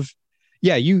have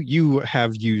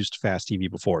used Fast TV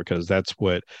before, because that's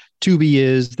what Tubi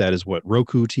is. That is what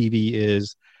Roku TV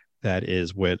is. That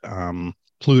is what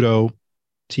Pluto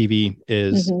TV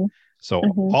is. Mm-hmm. So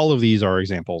Mm-hmm. all of these are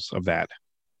examples of that.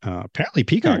 Apparently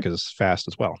Peacock is fast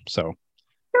as well. So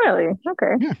really?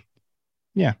 Okay.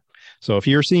 yeah. So if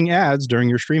you're seeing ads during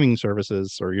your streaming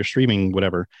services or your streaming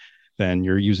whatever, then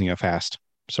you're using a fast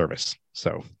service.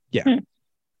 So yeah.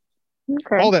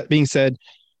 Okay. All that being said,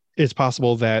 it's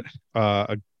possible that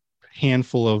a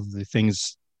handful of the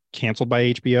things canceled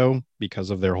by HBO because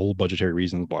of their whole budgetary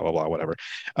reasons, blah, blah, blah, whatever.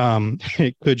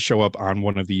 It could show up on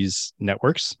one of these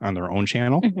networks on their own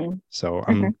channel. Mm-hmm. So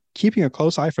I'm keeping a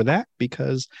close eye for that,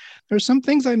 because there's some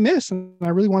things I miss and I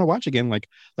really want to watch again, like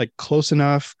Close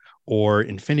Enough or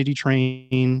Infinity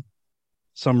Train,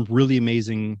 some really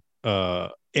amazing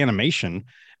animation,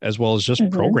 as well as just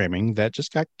programming that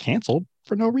just got canceled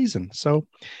for no reason. So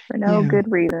for no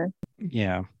good reason.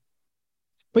 Yeah.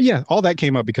 But yeah, all that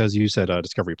came up because you said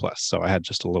Discovery Plus. So I had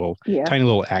just a little tiny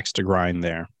little axe to grind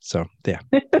there. So yeah,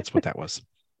 that's what that was.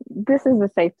 This is a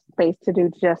safe space to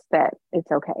do just that. It's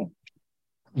okay.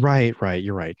 Right.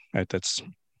 You're right. That's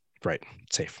right.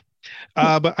 Safe.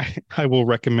 But I will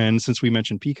recommend, since we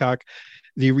mentioned Peacock,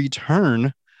 the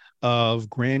return of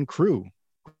Grand Crew.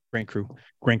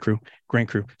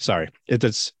 Sorry.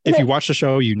 If you watch the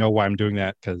show, you know why I'm doing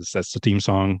that, because that's the theme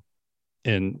song.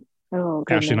 And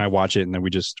Ashley and I watch it, and then we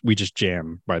just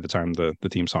jam by the time the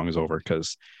theme song is over,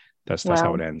 because that's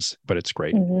how it ends. But it's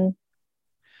great.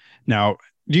 Now,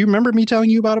 do you remember me telling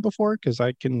you about it before? Because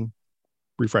I can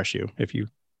refresh you if you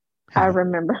I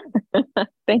remember.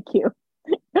 Thank you.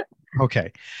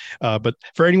 Okay. But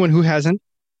for anyone who hasn't,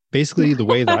 basically the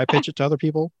way that I pitch it to other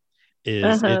people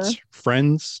is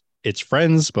it's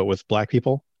friends, but with Black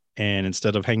people. And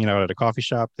instead of hanging out at a coffee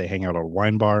shop, they hang out at a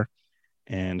wine bar.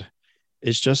 And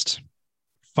it's just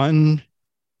fun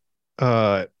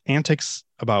antics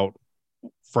about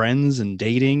friends and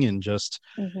dating, and just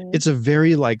it's a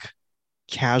very like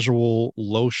casual,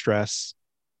 low stress,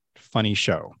 funny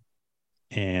show.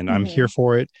 And I'm here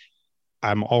for it.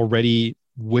 I'm already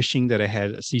wishing that I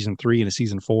had a season 3 and a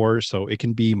season 4, so it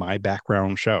can be my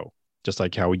background show. Just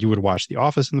like how you would watch The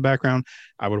Office in the background,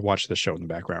 I would watch the show in the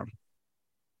background.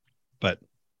 But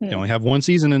they only have one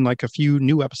season and like a few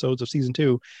new episodes of season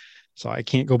 2, so I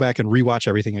can't go back and rewatch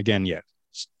everything again yet.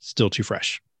 It's still too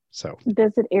fresh. So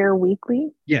does it air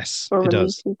weekly? Yes, or it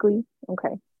release does. Weekly?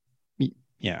 Okay.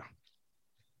 Yeah.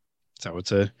 So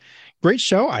it's a great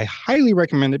show. I highly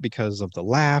recommend it because of the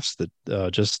laughs,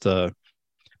 the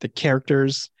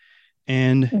characters,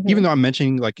 and even though I'm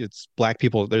mentioning like it's Black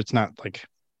people, it's not like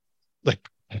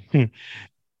it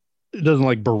doesn't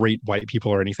like berate white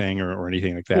people or anything or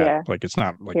anything like that. Yeah. Like it's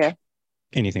not like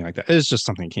anything like that. It's just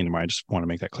something that came to mind. I just want to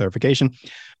make that clarification.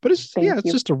 But it's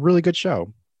just a really good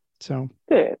show. So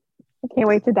good. I can't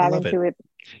wait to dive into it.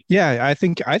 Yeah, I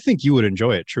think you would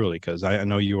enjoy it truly, because I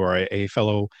know you are a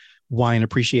fellow wine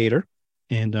appreciator.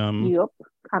 And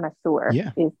connoisseur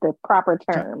is the proper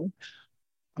term.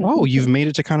 Oh, you've made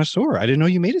it to connoisseur. I didn't know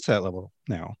you made it to that level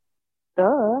now.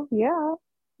 Yeah.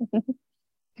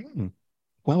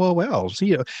 Well.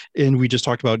 See, and we just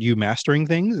talked about you mastering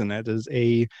things, and that is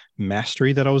a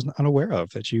mastery that I was unaware of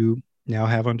that you now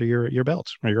have under your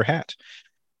belt or your hat.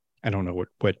 I don't know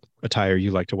what attire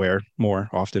you like to wear more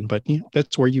often, but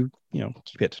that's where you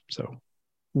keep it. So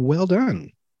well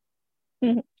done.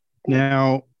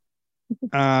 Now,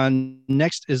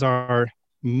 next is our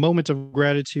moment of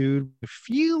gratitude. I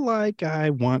feel like I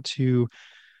want to.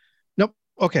 Nope.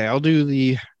 Okay, I'll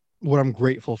do what I'm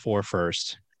grateful for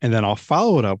first, and then I'll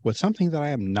follow it up with something that I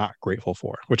am not grateful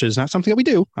for, which is not something that we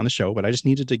do on the show, but I just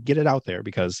needed to get it out there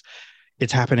because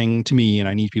it's happening to me, and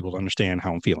I need people to understand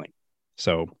how I'm feeling.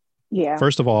 So,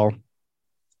 First of all,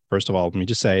 let me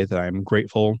just say that I'm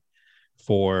grateful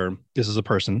for this is a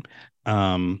person,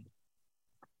 Pastor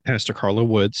Carla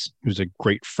Woods, who's a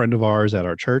great friend of ours at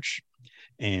our church.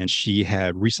 And she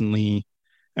had recently,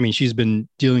 she's been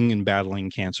dealing and battling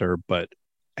cancer, but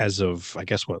as of, I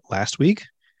guess, last week,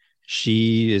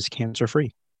 she is cancer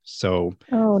free. So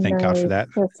thank God for that.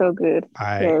 That's so good.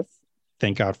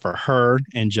 Thank God for her,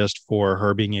 and just for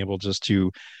her being able just to,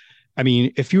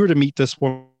 if you were to meet this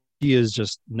woman, she is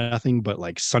just nothing but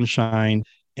like sunshine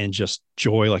and just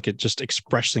joy, like it just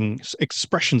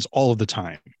expressions all of the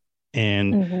time.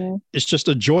 And it's just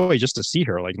a joy just to see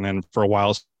her. Like, and then for a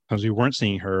while, sometimes we weren't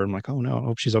seeing her. I'm like, oh no, I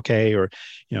hope she's okay. Or,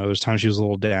 there's times she was a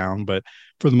little down, but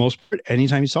for the most part,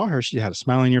 anytime you saw her, she had a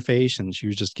smile on your face, and she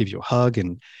would just give you a hug.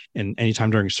 And anytime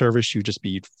during service, she would just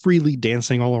be freely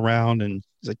dancing all around. And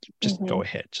it's like, just go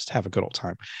ahead, just have a good old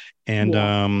time.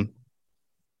 And,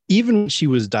 even when she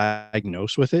was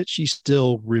diagnosed with it, she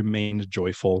still remained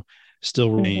joyful, still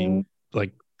remained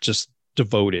like just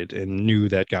devoted, and knew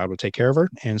that God would take care of her.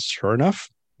 And sure enough,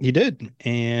 he did.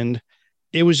 And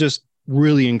it was just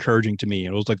really encouraging to me.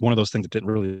 It was like one of those things that didn't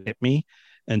really hit me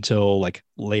until like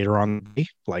later on,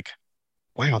 like,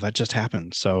 wow, that just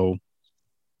happened. So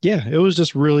yeah, it was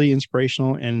just really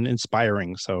inspirational and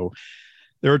inspiring. So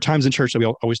there are times in church that we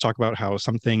always talk about how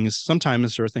sometimes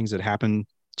there are things that happen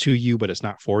to you, but it's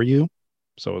not for you.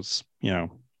 So it's,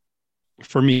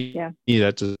 for me,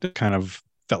 that just kind of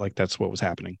felt like that's what was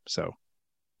happening. So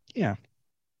yeah.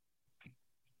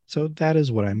 So that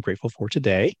is what I'm grateful for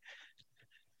today.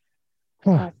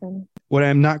 Awesome. What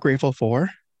I'm not grateful for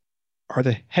are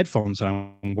the headphones that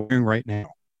I'm wearing right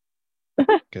now.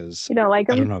 Because you don't like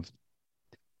them? I don't know.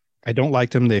 I don't like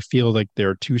them. They feel like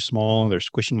they're too small. They're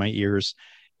squishing my ears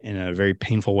in a very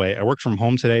painful way. I worked from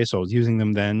home today, so I was using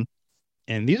them then.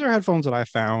 And these are headphones that I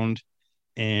found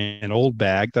in an old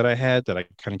bag that I had that I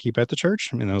kind of keep at the church.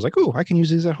 And I was like, oh, I can use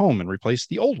these at home and replace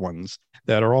the old ones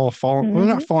that are all falling. Well,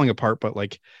 not falling apart, but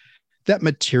like that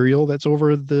material that's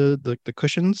over the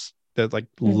cushions, that like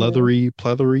leathery,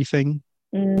 pleathery thing.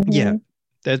 Yeah,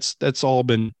 that's all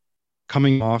been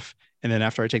coming off. And then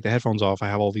after I take the headphones off, I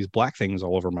have all these black things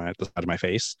all over the side of my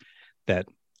face that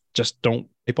just don't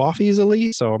wipe off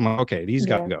easily. So I'm like, okay, these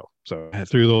got to go. So I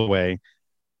threw those away.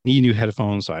 Need new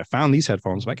headphones. So I found these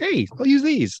headphones. I'm like, hey, I'll use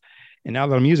these. And now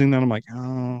that I'm using them, I'm like,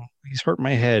 oh, these hurt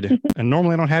my head. And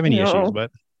normally I don't have any issues, but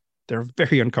they're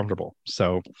very uncomfortable.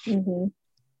 So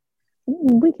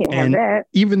we can't have that.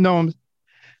 Even though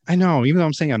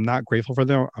I'm saying I'm not grateful for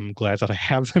them, I'm glad that I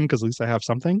have them because at least I have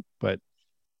something. But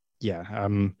yeah,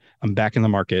 I'm back in the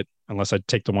market unless I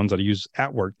take the ones that I use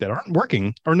at work that aren't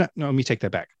working. Or not, no, let me take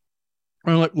that back.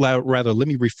 Or rather, let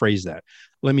me rephrase that.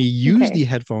 Let me use the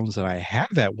headphones that I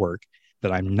have at work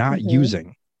that I'm not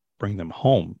using, bring them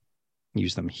home,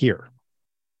 use them here.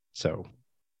 So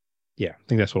yeah, I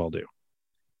think that's what I'll do.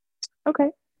 Okay.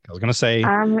 I was going to say,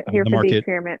 I'm here for the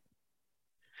experiment.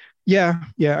 Yeah.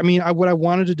 I mean, what I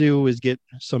wanted to do is get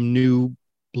some new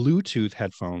Bluetooth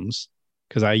headphones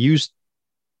because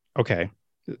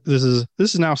this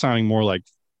is now sounding more like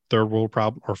third world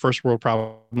problem or first world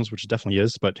problems, which it definitely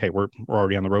is, but hey, we're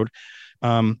already on the road.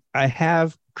 I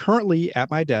have currently at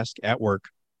my desk at work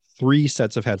 3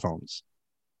 sets of headphones.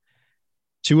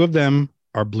 2 of them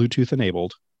are Bluetooth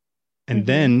enabled. And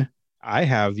then I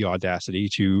have the audacity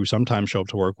to sometimes show up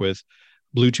to work with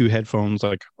Bluetooth headphones,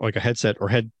 like a headset or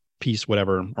headpiece,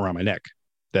 whatever, around my neck.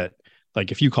 That,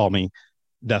 like, if you call me,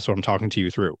 that's what I'm talking to you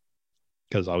through,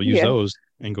 because I'll use those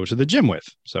and go to the gym with.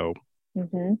 So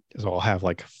I'll have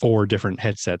like 4 different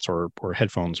headsets or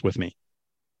headphones with me.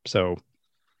 So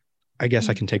I guess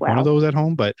I can take one of those at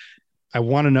home, but I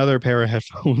want another pair of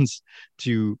headphones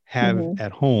to have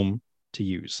at home to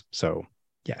use. So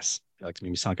yes, that makes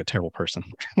me sound like a terrible person.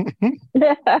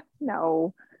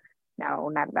 No,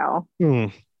 not at all.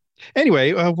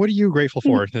 Anyway, what are you grateful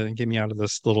for to get me out of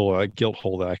this little guilt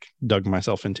hole that I dug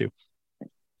myself into?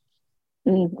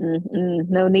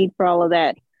 No need for all of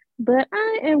that. But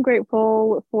I am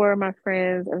grateful for my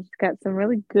friends. I've just got some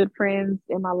really good friends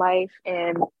in my life,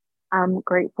 and I'm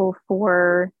grateful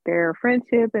for their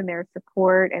friendship and their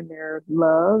support and their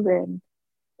love, and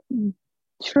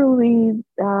truly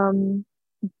the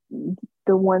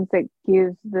ones that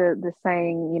gives the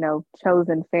saying,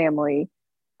 chosen family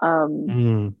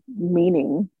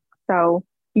meaning. So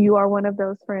you are one of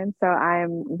those friends. So I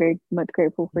am very much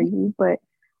grateful for you. But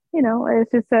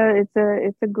it's just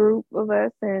it's a group of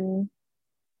us, and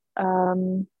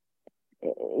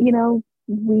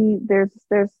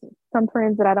there's some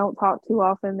friends that I don't talk to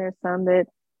often. There's some that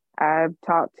I've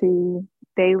talked to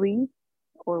daily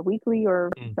or weekly or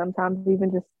sometimes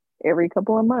even just every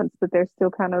couple of months, but they're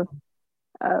still kind of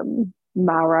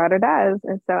my ride or dies.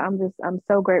 And so I'm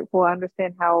so grateful. I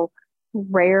understand how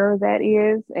rare that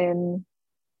is,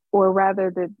 or rather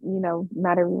that,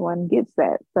 not everyone gets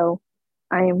that. So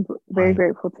I am very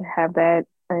grateful to have that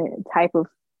type of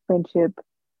friendship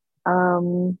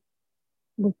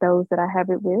with those that I have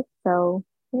it with. So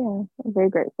yeah, I'm very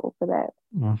grateful for that.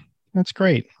 Well, that's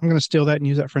great. I'm going to steal that and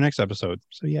use that for next episode.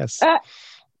 So yes.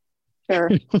 Sure.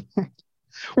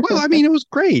 Well, I mean, it was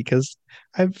great because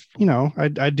I've,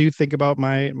 I do think about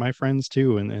my friends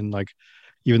too. And like,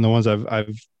 even the ones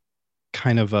I've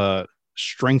kind of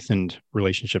strengthened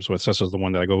relationships with, such as the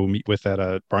one that I go meet with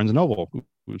at Barnes and Noble,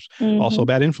 who's also a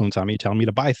bad influence on me, telling me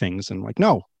to buy things, and like,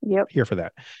 no, here for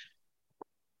that.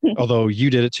 Although you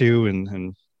did it too,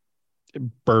 and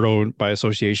Berto by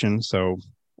association. So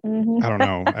I don't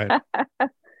know.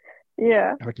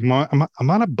 Yeah. I'm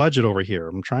on a budget over here.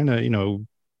 I'm trying to,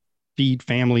 feed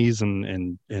families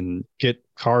and get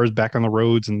cars back on the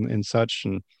roads and such.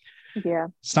 And yeah,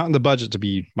 it's not in the budget to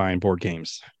be buying board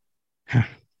games.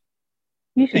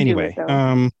 you should Anyway, do it,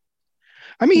 though.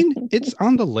 I mean, it's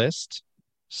on the list.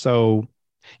 So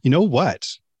you know what?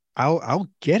 I'll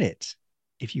get it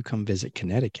if you come visit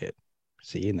Connecticut.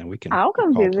 See, and then we can I'll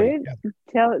come all play visit.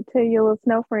 together. Tell your little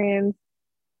snow friends,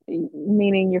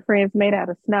 meaning your friends made out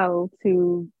of snow,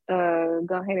 to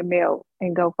go ahead and melt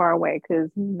and go far away, because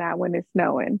not when it's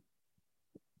snowing.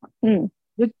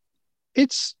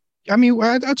 It's I mean,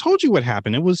 I told you what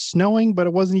happened. It was snowing, but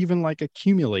it wasn't even like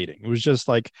accumulating. It was just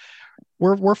like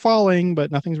we're falling,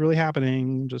 but nothing's really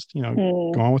happening. Just, go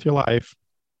on with your life.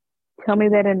 Tell me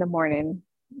that in the morning,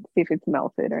 see if it's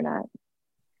melted or not.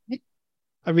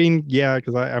 I mean, yeah,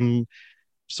 because I'm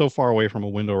so far away from a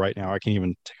window right now, I can't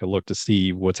even take a look to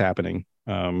see what's happening.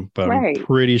 But Right. I'm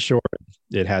pretty sure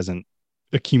it hasn't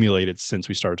accumulated since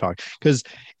we started talking, because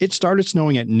it started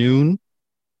snowing at noon.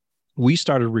 We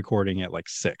started recording at like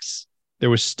 6.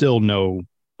 There was still no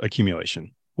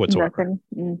accumulation whatsoever.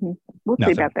 Nothing. We'll see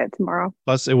Nothing. about that tomorrow.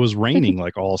 Plus, it was raining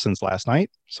like all since last night,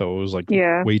 so it was like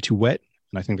Yeah. way too wet,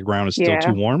 and I think the ground is still Yeah.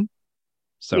 too warm.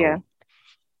 So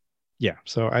yeah.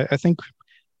 So I think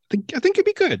it'd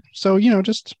be good. So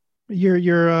just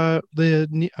your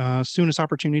the soonest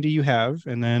opportunity you have,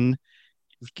 and then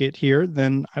get here,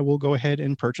 then I will go ahead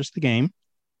and purchase the game.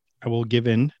 I will give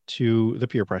in to the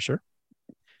peer pressure,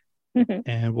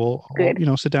 and we'll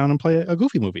sit down and play a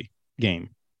Goofy movie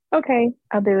game. Okay,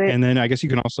 I'll do it. And then I guess you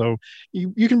can also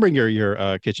you can bring your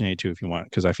KitchenAid too if you want,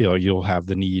 because I feel like you'll have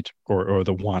the need or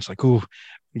the wants, like, ooh,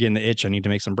 I'm getting the itch, I need to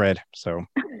make some bread. So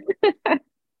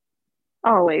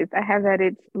always, I have that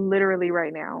itch literally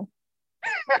right now.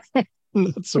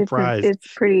 Not surprised.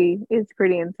 It's pretty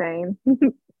insane.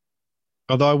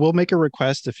 Although I will make a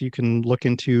request if you can look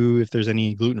into if there's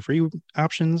any gluten-free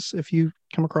options, if you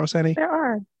come across any. There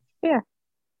are. Yeah.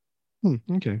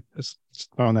 Okay. Just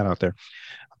throwing that out there.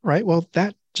 All right. Well,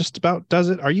 that just about does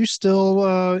it. Are you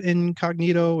still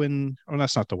incognito and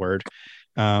that's not the word.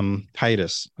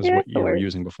 Hiatus is what you were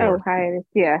using before. Oh, hiatus.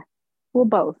 Yeah. Well,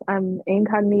 both. I'm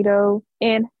incognito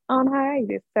and on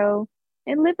hiatus. So,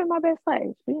 and living my best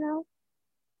life,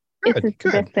 Good, it's the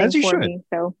best thing as you for should. me.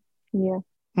 So, yeah.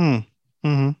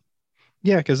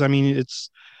 Yeah, because I mean,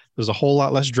 there's a whole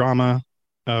lot less drama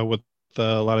with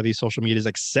a lot of these social medias,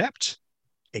 except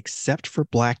for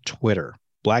Black Twitter.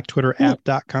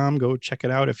 BlackTwitterApp.com. Go check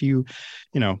it out if you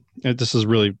this is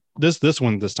really this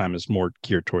one this time is more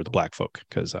geared toward the Black folk,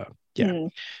 because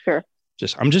sure.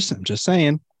 I'm just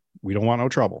saying, we don't want no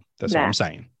trouble. That's what I'm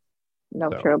saying. No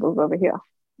troubles over here.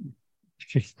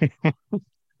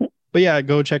 But yeah,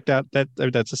 go check that.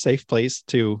 That's a safe place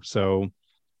too. So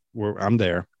I'm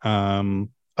there. Other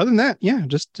than that, yeah,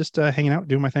 just hanging out,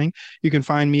 doing my thing. You can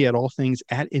find me at all things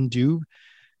at Indube,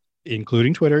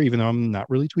 including Twitter, even though I'm not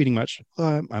really tweeting much.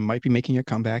 I might be making a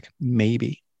comeback,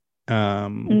 maybe.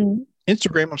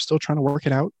 Instagram, I'm still trying to work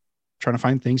it out, trying to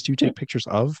find things to take pictures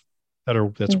of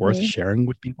that's worth sharing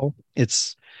with people.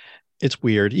 It's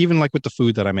weird. Even like with the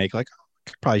food that I make, like I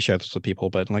could probably share this with people,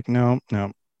 but like, no,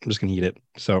 I'm just gonna eat it.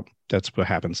 So that's what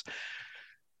happens.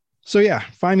 So yeah,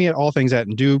 find me at all things at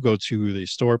Indube. Go to the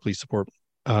store. Please support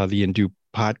the Indube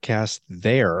podcast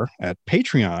there at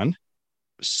Patreon.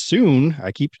 Soon,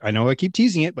 I know I keep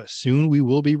teasing it, but soon we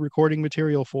will be recording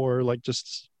material for like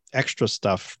just extra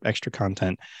stuff, extra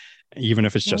content, even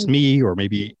if it's just me, or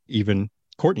maybe even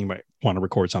Kortney might want to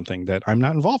record something that I'm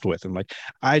not involved with. And like,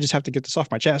 I just have to get this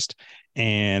off my chest,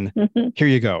 and here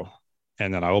you go.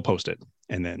 And then I will post it,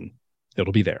 and then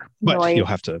it'll be there. But you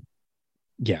have to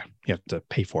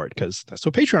pay for it, because that's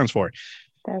what Patreon's for.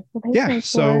 That's what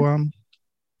Patreon's for.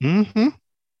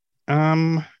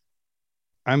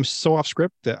 I'm so off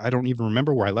script that I don't even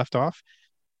remember where I left off.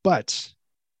 But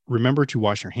remember to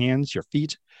wash your hands, your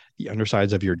feet, the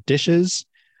undersides of your dishes,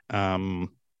 your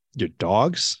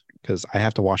dogs, because I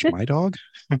have to wash my dog.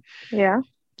 Yeah.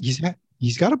 He's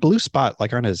got a blue spot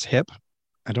like on his hip.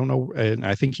 I don't know, and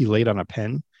I think he laid on a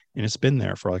pen, and it's been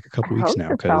there for like a couple weeks now,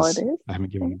 because I haven't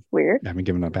given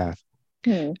him a bath.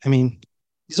 I mean,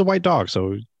 he's a white dog,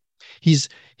 so he's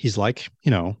like,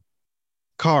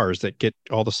 cars that get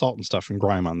all the salt and stuff and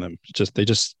grime on them. They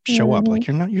just show up. Like,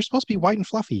 you're supposed to be white and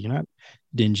fluffy. You're not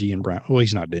dingy and brown. Well,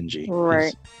 he's not dingy.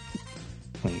 Right. He's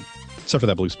clean, except for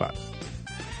that blue spot.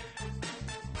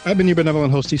 I've been your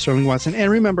benevolent host, T. Sterling Watson.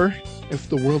 And remember, if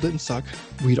the world didn't suck,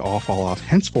 we'd all fall off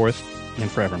henceforth and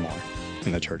forevermore.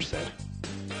 And the church said,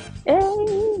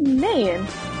 Amen.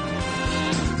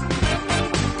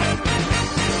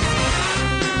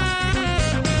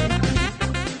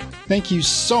 Thank you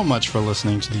so much for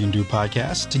listening to the Indoob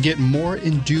podcast. To get more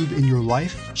Indoob in your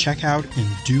life, check out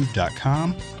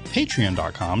Indoob.com,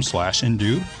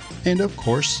 patreon.com/Indoob, and of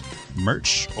course,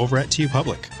 merch over at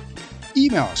TeePublic.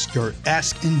 Email us your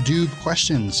Ask Indoob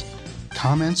questions,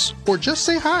 comments, or just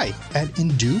say hi at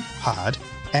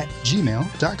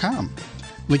indoobpod@gmail.com.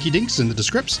 Linky dinks in the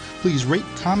descripts. Please rate,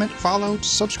 comment, follow,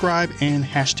 subscribe, and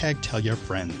hashtag tell your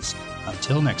friends.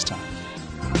 Until next time.